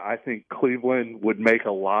there, I think Cleveland would make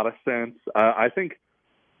a lot of sense. I think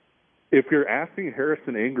if you're asking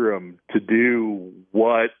Harrison Ingram to do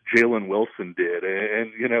what Jalen Wilson did,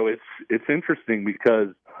 and it's interesting because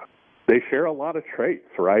they share a lot of traits,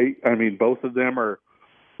 right? I mean, both of them were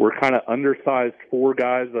kind of undersized 4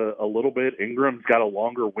 guys a little bit. Ingram's got a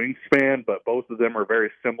longer wingspan, but both of them are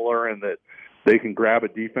very similar in that they can grab a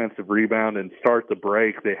defensive rebound and start the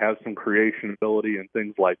break. They have some creation ability and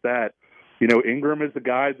things like that. Ingram is a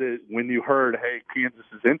guy that when you heard, hey, Kansas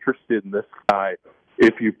is interested in this guy,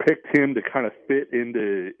 if you picked him to kind of fit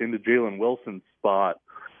into Jalen Wilson's spot,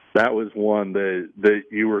 that was one that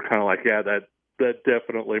you were kind of like, yeah, that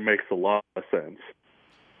definitely makes a lot of sense.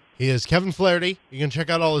 He is Kevin Flaherty. You can check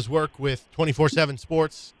out all his work with 24/7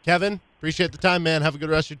 Sports. Kevin, appreciate the time, man. Have a good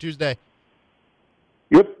rest of your Tuesday.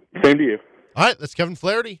 Yep, same to you. All right, that's Kevin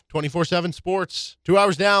Flaherty, 24/7 Sports. 2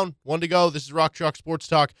 hours down, 1 to go. This is Rock Chalk Sports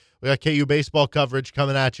Talk. We got KU baseball coverage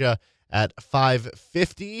coming at you at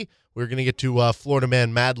 5:50. We're going to get to Florida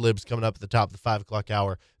Man Mad Libs coming up at the top of the 5 o'clock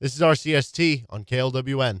hour. This is RCST on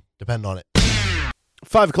KLWN. Depend on it.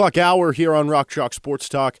 5 o'clock hour here on Rock Chalk Sports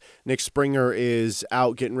Talk. Nick Springer is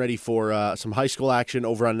out getting ready for some high school action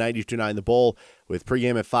over on 92.9 The Bull with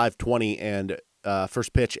pregame at 5:20 and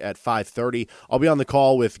first pitch at 5:30. I'll be on the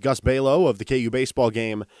call with Gus Balow of the KU baseball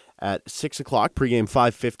game at 6 o'clock, pregame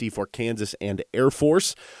 5:50 for Kansas and Air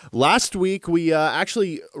Force. Last week, we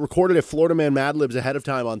actually recorded a Florida Man Mad Libs ahead of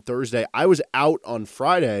time on Thursday. I was out on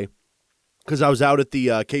Friday because I was out at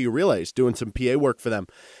the KU Relays doing some PA work for them.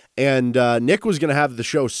 And Nick was going to have the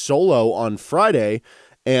show solo on Friday,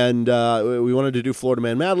 and we wanted to do Florida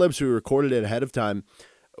Man Mad Libs, so we recorded it ahead of time.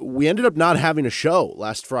 We ended up not having a show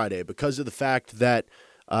last Friday because of the fact that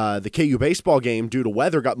the KU baseball game, due to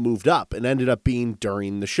weather, got moved up and ended up being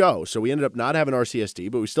during the show. So we ended up not having RCST,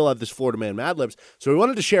 but we still have this Florida Man Mad Libs. So we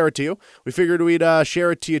wanted to share it to you. We figured we'd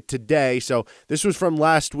share it to you today. So this was from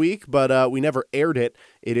last week, but we never aired it.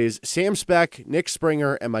 It is Sam Speck, Nick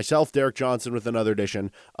Springer, and myself, Derek Johnson, with another edition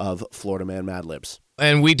of Florida Man Mad Libs.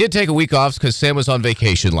 And we did take a week off because Sam was on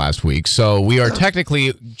vacation last week. So we are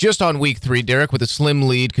technically just on week 3, Derek, with a slim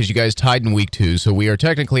lead because you guys tied in week 2. So we are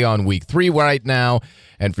technically on week 3 right now.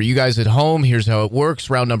 And for you guys at home, here's how it works.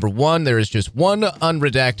 Round number 1, there is just one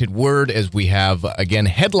unredacted word as we have, again,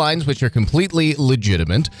 headlines, which are completely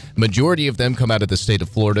legitimate. Majority of them come out of the state of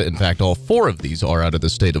Florida. In fact, all 4 of these are out of the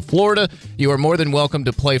state of Florida. You are more than welcome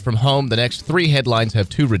to play from home. The next 3 headlines have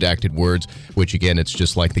 2 redacted words, which, again, it's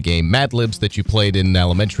just like the game Mad Libs that you played in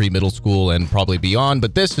elementary, middle school, and probably beyond.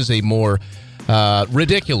 But this is a more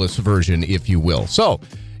ridiculous version, if you will. So,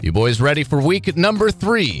 you boys ready for week number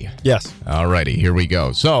 3? Yes. All righty, here we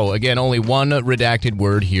go. So, again, only one redacted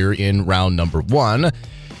word here in round number 1.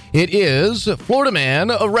 It is Florida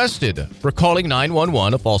man arrested for calling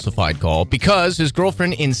 911 a falsified call because his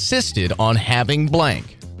girlfriend insisted on having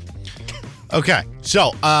blank. Okay,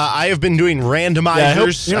 so I have been doing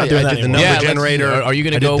randomizers. you're not doing I that did the anymore. number generator. Are you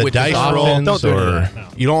going to go with dice the roll? options, Don't do or it. No.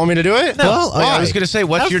 You don't want me to do it? No. Well, I was going to say,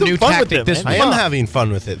 what's Have your some new fun with tactic it, this man. week? I am having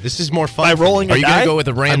fun with it. This is more fun By for rolling me. Are you going die? to go with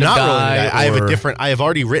a I'm random not rolling die? a die. I have or- a different. I have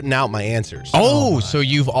already written out my answers. Oh, so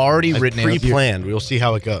you've already I've written it. pre-planned. We'll see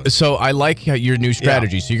how it goes. So I like how your new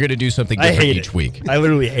strategy. So you're going to do something I different hate each it. week. I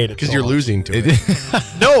literally hate it. Because so you're much. losing to it.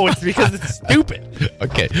 No, it's because it's stupid.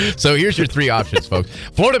 Okay, so here's your 3 options, folks.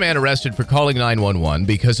 Florida man arrested for calling 911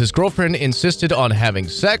 because his girlfriend insisted on having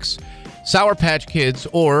sex, Sour Patch Kids,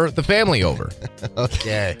 or the family over.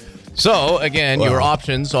 Okay. So, again, your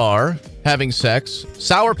options are having sex,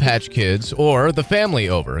 Sour Patch Kids, or the family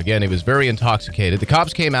over. Again, he was very intoxicated. The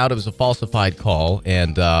cops came out. It was a falsified call,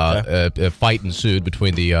 and a fight ensued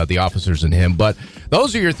between the officers and him. But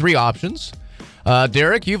those are your 3 options.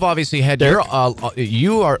 Derek, you've obviously had your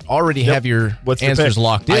already have your What's your answers pick?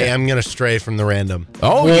 locked in. I am going to stray from the random.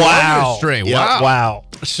 Oh, Wow. you are gonna stray. Yeah. Wow.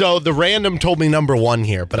 So the random told me number 1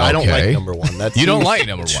 here, but I don't Okay. like number 1. That's You don't like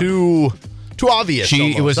number 1. Too obvious. She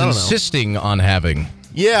almost. was I don't know. insisting on having.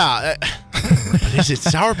 Yeah. But is it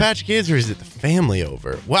Sour Patch Kids or is it the family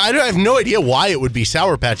over? Well, I have no idea why it would be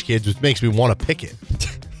Sour Patch Kids, which makes me want to pick it.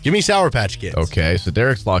 Give me Sour Patch Kids. Okay, so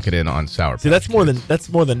Derek's locking in on Sour Patch. See, that's more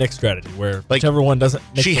than Nick's strategy, where Like, whichever one doesn't.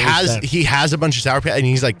 Make the least sense. He has a bunch of Sour Patch, and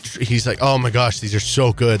he's like, oh my gosh, these are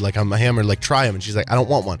so good. Like, I'm hammered. Like, try them. And she's like, I don't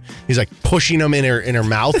want one. He's like pushing them in her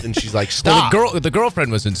mouth, and she's like, Well, stop. the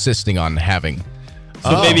girlfriend was insisting on having.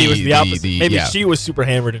 So maybe it was the opposite. Maybe yeah. she was super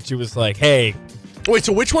hammered and she was like, "Hey, Wait,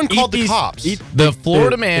 so which one called the these- cops? eat The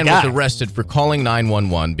Florida the man guy. was arrested for calling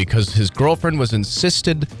 911 because his girlfriend was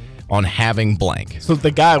insisted on having blank. So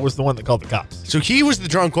the guy was the one that called the cops. So he was the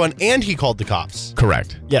drunk one, and he called the cops.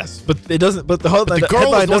 Correct. Yes, but it doesn't. But the headline, The girl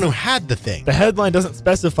was headline the one who doesn't. had the thing. The headline doesn't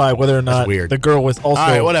specify whether or not weird. the girl was also. All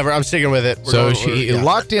right, whatever. I'm sticking with it. So she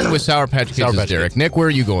locked in with Sour Patch Kids Sour as Patch Derek. Kids. Nick, where are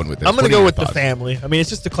you going with this? I'm gonna What are go your with the thoughts? family. I mean, it's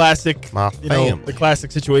just a classic, My family. the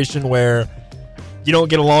classic situation where you don't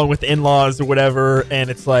get along with the in-laws or whatever, and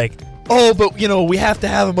it's like, oh, but we have to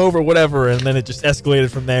have them over, whatever, and then it just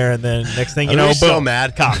escalated from there, and then next thing you know, I was so boom.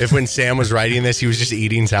 mad if when Sam was writing this, he was just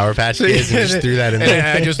eating Sour Patch Kids and just threw that in there.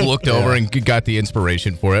 And I just looked over and got the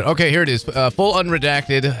inspiration for it. Okay, here it is. Full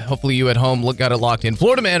unredacted. Hopefully you at home got it locked in.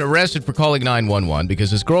 Florida man arrested for calling 911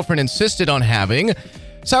 because his girlfriend insisted on having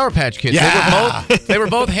Sour Patch Kids. Yeah. They were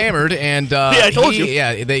both hammered, and I told you.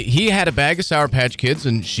 Yeah, he had a bag of Sour Patch Kids,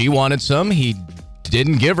 and she wanted some. He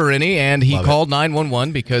didn't give her any, and he called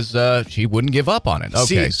 911 because she wouldn't give up on it.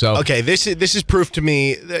 Okay, this is proof to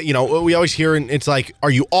me that, we always hear, and it's like, are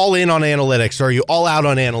you all in on analytics or are you all out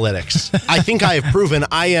on analytics? I think I have proven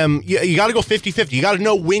I am. You got to go 50-50. You got to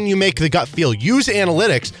know when you make the gut feel. Use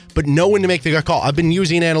analytics, but know when to make the gut call. I've been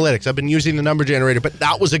using analytics. I've been using the number generator, but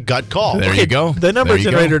that was a gut call. There you go. The number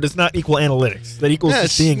generator does not equal analytics. That equals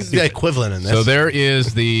just being the equivalent in this. So there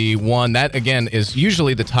is the one that, again, is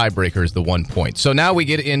usually the tiebreaker is the 1 point. So now we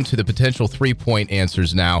get into the potential 3-point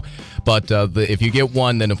answers now. But if you get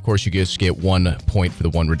one, then, of course, you just get 1 point for the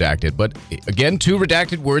one redacted. But, again, 2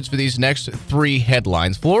 redacted words for these next 3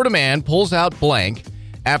 headlines. Florida man pulls out blank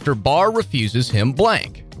after bar refuses him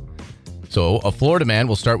blank. So a Florida man,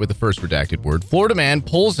 we'll start with the first redacted word. Florida man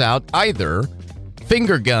pulls out either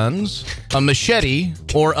finger guns, a machete,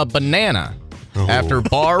 or a banana after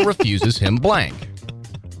bar refuses him blank.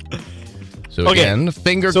 So again,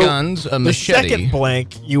 finger guns, a machete. The second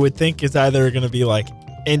blank you would think is either going to be like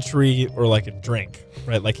entry or like a drink,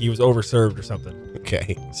 right? Like he was overserved or something.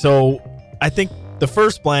 Okay. So I think the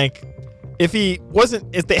first blank, if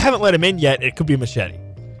they haven't let him in yet, it could be a machete.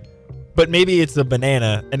 But maybe it's a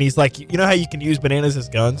banana, and he's like, you know how you can use bananas as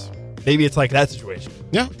guns? Maybe it's like that situation.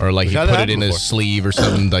 Yeah. Or like he put it in his sleeve or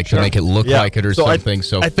something to make it look like it or something.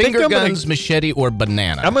 So finger guns, machete, or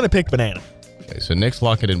banana. I'm going to pick banana. Okay, so Nick's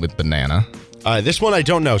locking in with banana. This one I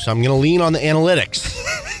don't know, so I'm going to lean on the analytics.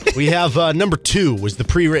 We have number 2 was the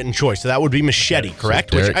pre-written choice, so that would be machete,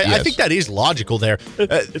 correct? So Derek, Which I think that is logical there.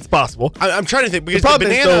 It's possible. I'm trying to think, because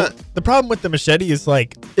the problem with the machete is,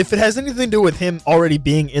 like, if it has anything to do with him already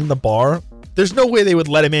being in the bar, there's no way they would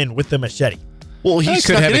let him in with the machete. Well, he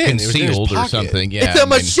could have it concealed or something. Yeah, it's a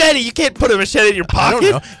machete. You can't put a machete in your pocket. I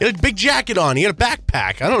don't know. He had a big jacket on. He had a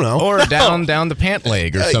backpack. I don't know. Or down the pant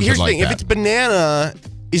leg or something here's the like thing. that. If it's banana,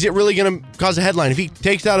 is it really going to cause a headline? If he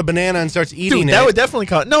takes out a banana and starts eating it. That would definitely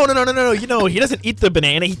cause. No. He doesn't eat the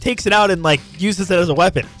banana. He takes it out and, like, uses it as a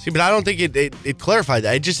weapon. See, but I don't think it clarified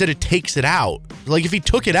that. It just said it takes it out. Like, if he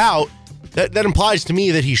took it out, that implies to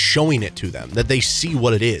me that he's showing it to them, that they see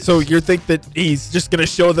what it is. So you think that he's just going to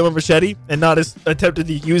show them a machete and not attempted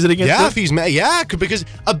to use it against them? Yeah, if he's mad. Yeah, because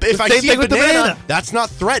if I see a banana, that's not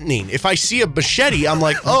threatening. If I see a machete, I'm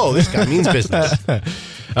like, oh, this guy means business.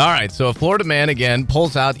 All right, so a Florida man, again,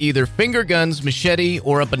 pulls out either finger guns, machete,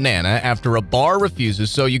 or a banana after a bar refuses.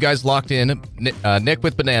 So you guys locked in, Nick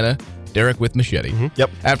with banana, Derek with machete. Mm-hmm. Yep.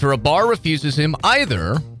 After a bar refuses him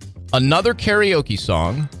either another karaoke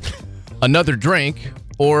song, another drink,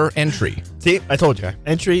 or entry. See, I told you.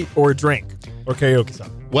 Entry or drink or karaoke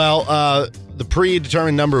song. Well, the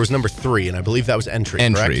predetermined number was number 3, and I believe that was entry.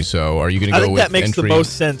 Correct? So are you going to go with entry? I think that makes the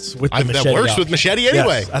most sense with the machete. That works with machete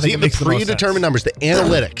anyway. Yes, I think it makes the predetermined numbers, the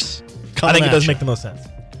analytics. I think it does make the most sense.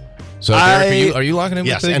 So, Derek, are you locking in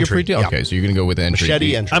with entry. your Okay, so you're going to go with entry.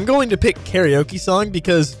 Machete entry. I'm going to pick karaoke song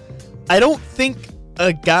because I don't think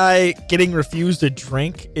a guy getting refused a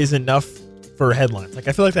drink is enough for headlines. Like,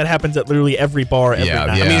 I feel like that happens at literally every bar every night.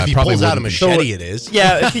 I mean, if he pulls out a machete, it is.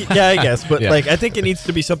 Yeah, I guess. But like, I think it needs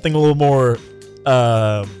to be something a little more,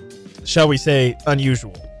 shall we say,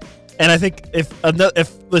 unusual. And I think if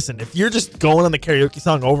you're just going on the karaoke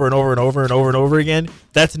song over and over and over and over and over again,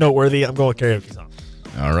 that's noteworthy. I'm going with karaoke song.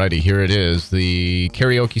 All righty, here it is. The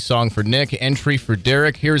karaoke song for Nick, entry for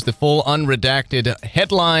Derek. Here's the full unredacted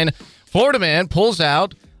headline. Florida man pulls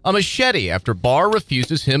out a machete after bar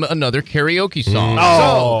refuses him another karaoke song.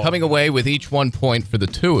 So, coming away with each 1 point for the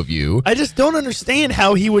two of you. I just don't understand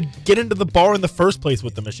how he would get into the bar in the first place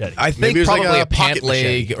with the machete. I think probably like a pant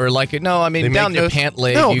leg or like down your pant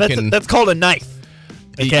leg. No, that's called a knife.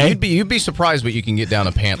 Okay, you'd be surprised what you can get down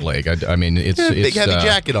a pant leg. I mean, it's big heavy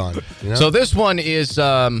jacket on. You know? So this one is.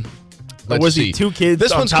 Let's see. 2 kids.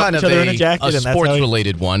 This one's kind of a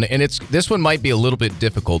sports-related one, and this one might be a little bit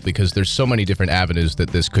difficult because there's so many different avenues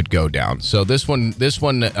that this could go down. So this one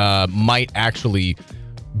might actually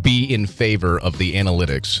be in favor of the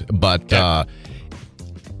analytics, but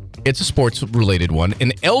it's a sports-related one.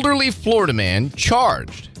 An elderly Florida man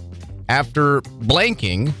charged after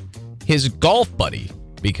blanking his golf buddy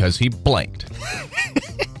because he blanked.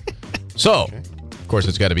 So. Of course,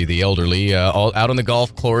 it's got to be the elderly all out on the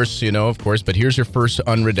golf course, of course. But here's your first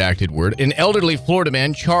unredacted word. An elderly Florida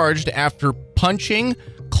man charged after punching,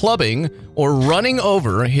 clubbing, or running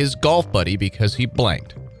over his golf buddy because he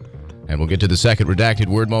blanked. And we'll get to the second redacted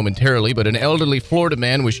word momentarily, but an elderly Florida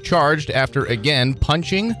man was charged after, again,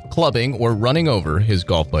 punching, clubbing, or running over his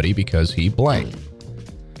golf buddy because he blanked.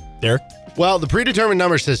 Derek? Well, the predetermined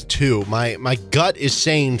number says 2. My gut is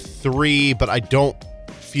saying 3, but I don't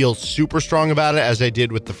feel super strong about it as I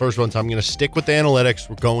did with the first one, so I'm going to stick with the analytics.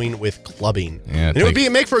 We're going with clubbing. Yeah, and it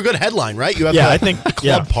would make for a good headline, right? You have I think the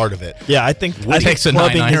club part of it. Yeah, I think takes a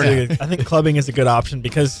clubbing 9-iron? I think clubbing is a good option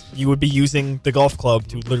because you would be using the golf club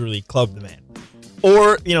to literally club the man.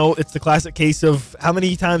 Or, it's the classic case of how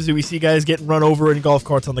many times do we see guys getting run over in golf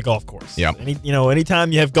carts on the golf course? Yeah.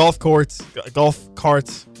 Anytime you have golf carts,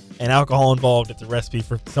 and alcohol involved, it's a recipe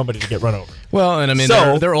for somebody to get run over. Well, and I mean,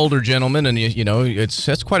 they're older gentlemen, and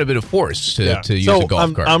that's quite a bit of force to use a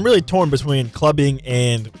golf cart. I'm really torn between clubbing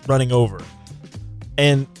and running over,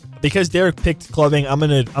 and because Derek picked clubbing, I'm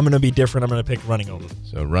gonna be different. I'm gonna pick running over.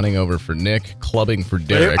 So running over for Nick, clubbing for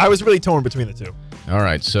Derek. I was really torn between the two. All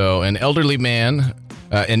right, so an elderly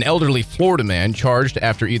Florida man charged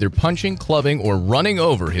after either punching, clubbing, or running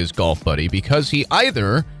over his golf buddy because he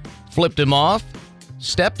either flipped him off,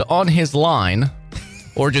 stepped on his line,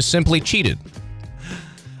 or just simply cheated.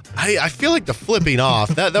 I feel like the flipping off,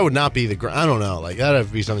 that would not be I don't know, like that'd have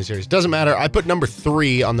to be something serious. Doesn't matter. I put number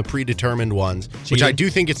 3 on the predetermined ones, which I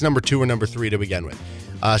do think it's number 2 or number 3 to begin with.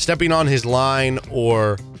 Stepping on his line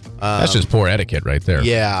or... that's just poor etiquette right there.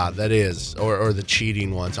 Yeah, that is. Or the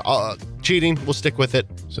cheating ones. Cheating, we'll stick with it.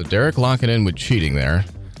 So Derek locking in with cheating there.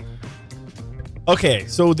 Okay,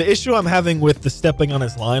 so the issue I'm having with the stepping on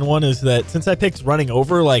his line one is that since I picked running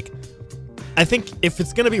over, I think if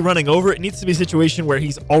it's going to be running over, it needs to be a situation where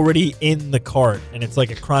he's already in the cart and it's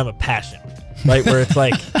like a crime of passion, right? Where it's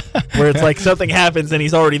like something happens and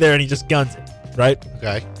he's already there and he just guns it, right?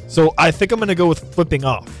 Okay. So I think I'm going to go with flipping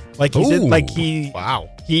off.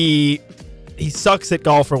 He sucks at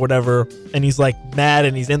golf or whatever, and he's mad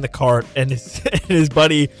and he's in the cart and his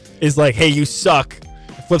buddy is like, "Hey, you suck."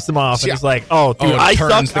 Flips him off, and he's like, "Oh, dude, I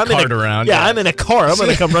suck." The cart around. Yeah, I'm in a car. I'm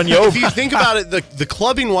gonna come run you over. If you think about it, the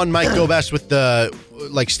clubbing one might go best with the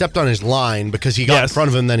stepped on his line because he got in front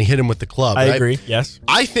of him, then he hit him with the club. I agree. Yes.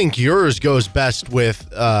 I think yours goes best with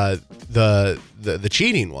the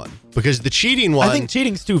cheating one because the cheating one. I think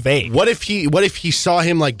cheating's too vague. What if he saw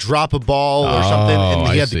him drop a ball or something, and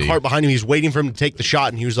he had the cart behind him? He was waiting for him to take the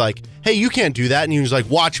shot, and he was like, "Hey, you can't do that." And he was like,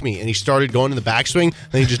 "Watch me." And he started going to the backswing,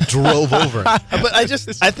 and he just drove over him. But I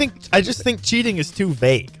just think cheating is too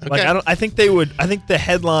vague. Okay. I think the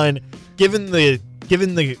headline, given the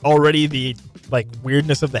already the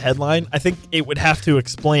weirdness of the headline, I think it would have to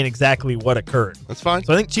explain exactly what occurred. That's fine.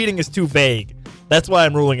 So I think cheating is too vague. That's why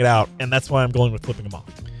I'm ruling it out, and that's why I'm going with flipping him off.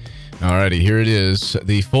 Alrighty, here it is.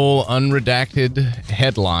 The full unredacted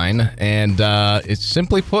headline, and it's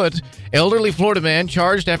simply put, elderly Florida man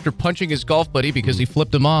charged after punching his golf buddy because he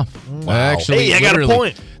flipped him off. Wow. Actually, hey, I got a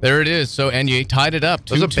point. There it is. So, and you tied it up. 2-2.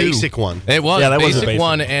 That was a basic one. It was that a was a basic basic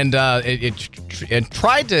one, and it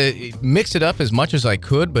tried to mix it up as much as I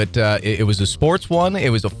could, but it was a sports one. It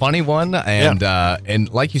was a funny one,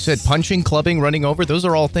 and like you said, punching, clubbing, running over, those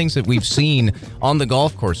are all things that we've seen on the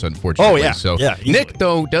golf course, unfortunately. Oh, yeah. So yeah, Nick,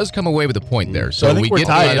 though, does come away with a point there. So I think we we're get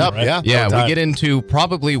tied up, right? Yeah, we get into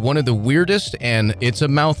probably one of the weirdest, and it's a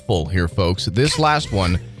mouthful here, folks. This last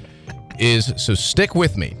one is, so stick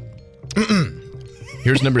with me.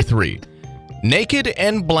 Here's number 3. Naked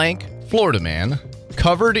and blank Florida man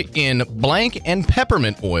covered in blank and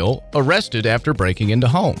peppermint oil arrested after breaking into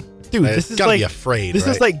home. Dude, this is gotta be afraid. This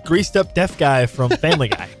is like greased up deaf guy from Family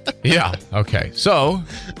Guy. Yeah. Okay. So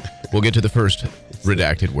we'll get to the first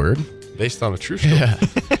redacted word. Based on a true story. Yeah.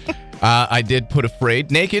 I did put afraid.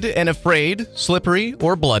 Naked and afraid, slippery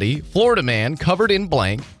or bloody, Florida man covered in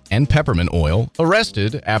blank and peppermint oil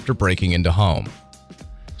arrested after breaking into home.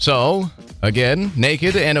 So, again,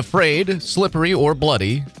 naked and afraid, slippery or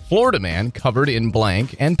bloody, Florida man covered in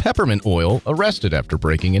blank and peppermint oil arrested after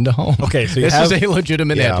breaking into home. Okay, so this is a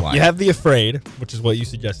legitimate headline. You have the afraid, which is what you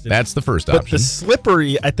suggested. That's the first but option. The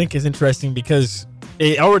slippery, I think, is interesting because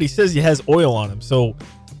it already says he has oil on him, so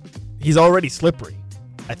he's already slippery,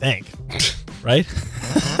 I think. Right?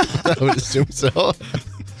 I would assume so.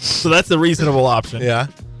 So that's the reasonable option. Yeah.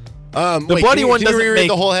 The bloody one doesn't reread make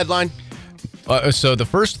the whole headline? So the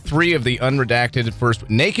first 3 of the unredacted first,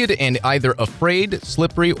 naked and either afraid,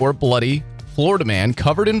 slippery, or bloody, Florida man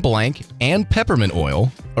covered in blank and peppermint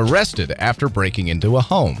oil arrested after breaking into a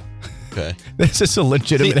home. Okay. This is a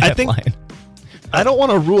legitimate headline. I don't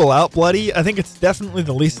want to rule out bloody. I think it's definitely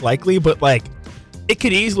the least likely, but it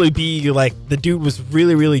could easily be the dude was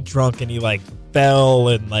really, really drunk and he fell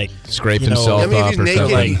and scraped himself I mean, up if or he's naked,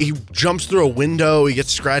 something. he jumps through a window, he gets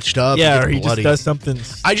scratched up. Yeah, or he he gets bloody. just does something.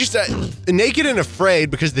 I just naked and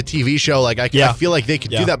afraid because the TV show, I feel like they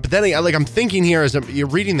could do that. But then, I'm thinking here as you're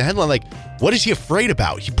reading the headline, what is he afraid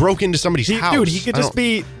about? He broke into somebody's house. Dude, he could just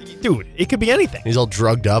be. Dude, it could be anything. He's all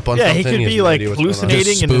drugged up on Yeah, something. he could has be no like idea what's going on.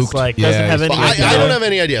 hallucinating and it's like doesn't have any idea. I don't have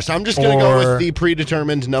any idea, so I'm just going to go Or- with the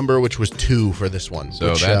predetermined number, which was 2 for this one.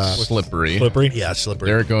 So which, that's slippery. Slippery. Yeah, slippery.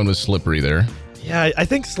 Derek going with slippery there. Yeah, I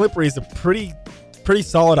think slippery is a pretty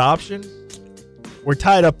solid option. We're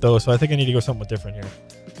tied up though, so I think I need to go something different here.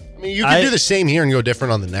 I mean, you can do the same here and go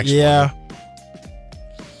different on the next one. Yeah.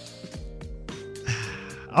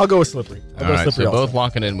 I'll go with slippery. I'll All go right, slippery so also. both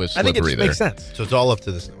locking in with I think slippery it there. makes sense. So it's all up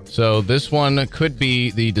to this one. So this one could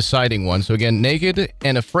be the deciding one. So again, naked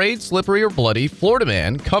and afraid, slippery or bloody, Florida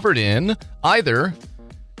man covered in either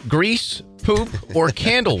grease, poop, or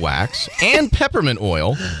candle wax and peppermint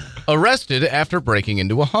oil, arrested after breaking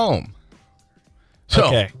into a home. So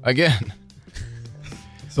Okay. again,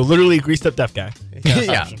 So literally greased up deaf guy.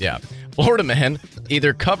 yeah. Florida man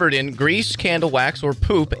either covered in grease, candle wax, or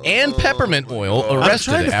poop and peppermint oil,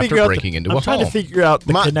 arrested after breaking into a home. I'm trying to figure out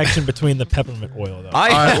the connection between the peppermint oil, though.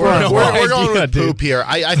 We're going with poop here.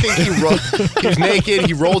 I think he was naked.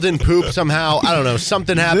 He rolled in poop somehow. I don't know.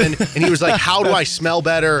 Something happened, and he was like, "How do I smell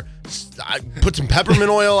better? I put some peppermint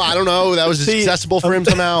oil. I don't know. That was accessible for him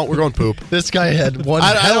somehow. We're going poop. This guy had one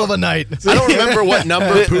hell of a night. I don't remember what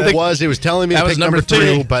number poop was. It was telling me to pick number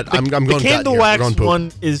 2, but I'm going the gut candle here. wax We're going poop.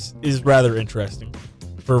 one is rather interesting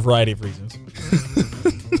for a variety of reasons.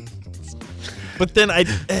 But then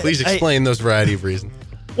Please explain those variety of reasons.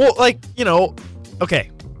 Well, okay.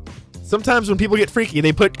 Sometimes when people get freaky,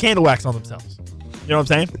 they put candle wax on themselves. You know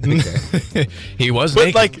what I'm saying? He was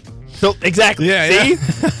But naked. so exactly. Yeah, See?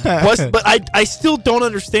 But I still don't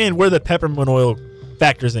understand where the peppermint oil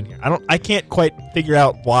factors in here. I can't quite figure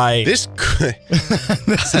out why. This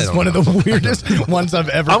is one of the weirdest ones I've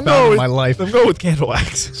ever found in my life. I'm going with candle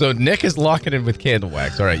wax. So Nick is locking in with candle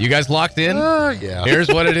wax. All right, you guys locked in? Yeah. Here's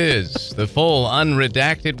what it is. The full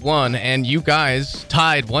unredacted one, and you guys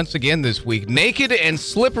tied once again this week. Naked and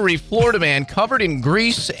slippery Florida man covered in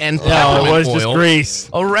grease and peppermint it was oil. just grease.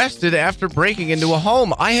 Arrested after breaking into a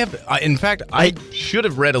home. In fact, I should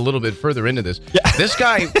have read a little bit further into this. Yeah. This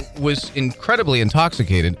guy was incredibly intoxicated.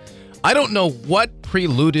 I don't know what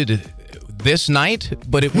preluded this night,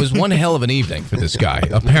 but it was one hell of an evening for this guy,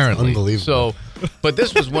 apparently. Unbelievable. So, but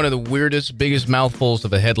this was one of the weirdest, biggest mouthfuls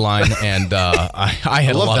of a headline, and I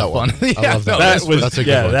had a love lot that of one. fun. I love that. That's a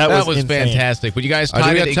good one. That was insane. fantastic. But you guys Do we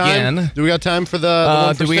tied got it time? again. Do we got time for the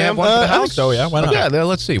one for do we Sam? have one for the I house? think so, yeah. Why not? Yeah,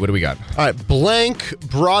 let's see. What do we got? All right, blank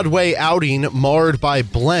Broadway outing marred by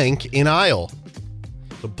blank in aisle.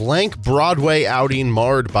 The blank Broadway outing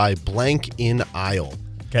marred by blank in aisle.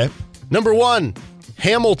 Okay. Number 1,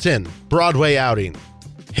 Hamilton Broadway outing.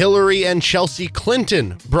 Hillary and Chelsea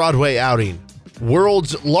Clinton Broadway outing.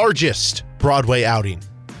 World's largest Broadway outing.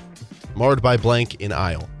 Marred by blank in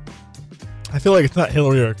aisle. I feel like it's not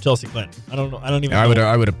Hillary or Chelsea Clinton. I don't know. I don't even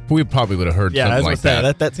know. We probably would have heard Yeah, I something was like gonna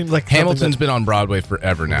say, that seems like Hamilton's been on Broadway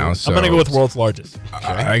forever now. So I'm gonna go with world's largest.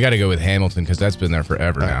 I got to go with Hamilton because that's been there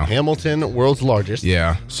forever now. Hamilton, world's largest.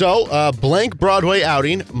 Yeah. So, blank Broadway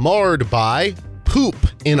outing marred by poop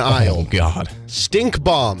in aisle. Oh God. Stink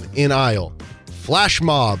bomb in aisle. Flash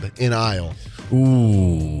mob in aisle.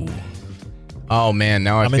 Ooh. Oh man,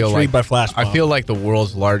 now I'm I feel intrigued like by Flash Mob. I feel like the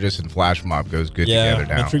world's largest and Flash Mob goes good Yeah,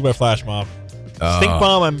 together I'm now. intrigued by Flash Mob. Stink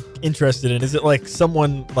bomb, I'm interested in. Is it like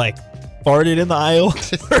someone farted in the aisle,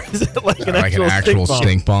 or is it like an actual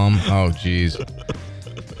stink bomb? Oh jeez.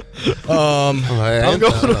 I'm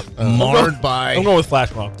going marred by. I'm going with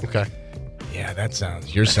Flash Mob. Okay. Yeah,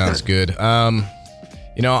 yours sounds good. I'm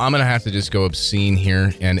gonna have to just go obscene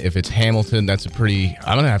here, and if it's Hamilton, I'm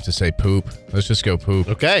gonna have to say poop. Let's just go poop.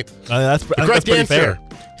 Okay. That's Correct pretty answer. fair.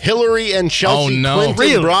 Hillary and Chelsea Clinton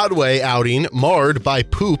Really? Broadway outing marred by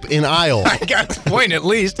poop in aisle. I got a point at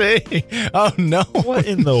least, hey. Oh no. What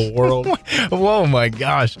in the world? Whoa, my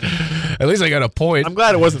gosh. At least I got a point. I'm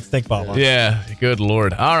glad it wasn't Stink Bomb. Huh? Yeah, good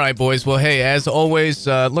Lord. All right, boys. Well, hey, as always,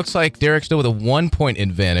 looks like Derek's still with a 1-point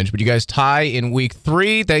advantage, but you guys tie in week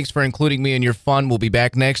 3. Thanks for including me in your fun. We'll be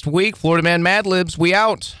back next week. Florida Man Mad Libs, we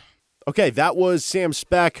out. Okay, that was Sam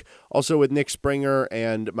Speck, also with Nick Springer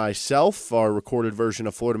and myself, our recorded version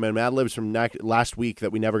of Florida Man Mad Libs from last week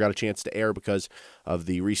that we never got a chance to air because of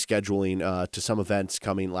the rescheduling to some events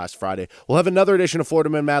coming last Friday. We'll have another edition of Florida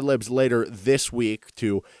Man Mad Libs later this week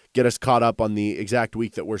to get us caught up on the exact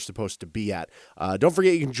week that we're supposed to be at. Don't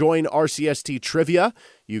forget you can join RCST Trivia.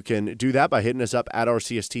 You can do that by hitting us up at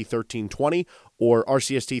RCST1320 or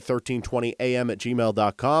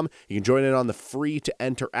RCST1320am@gmail.com. You can join in on the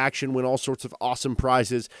free-to-enter action, win all sorts of awesome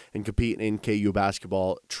prizes, and compete in KU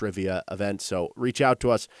basketball trivia events. So reach out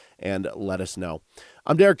to us and let us know.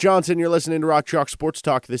 I'm Derek Johnson. You're listening to Rock Chalk Sports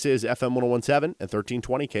Talk. This is FM 1017 and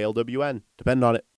 1320 KLWN. Depend on it.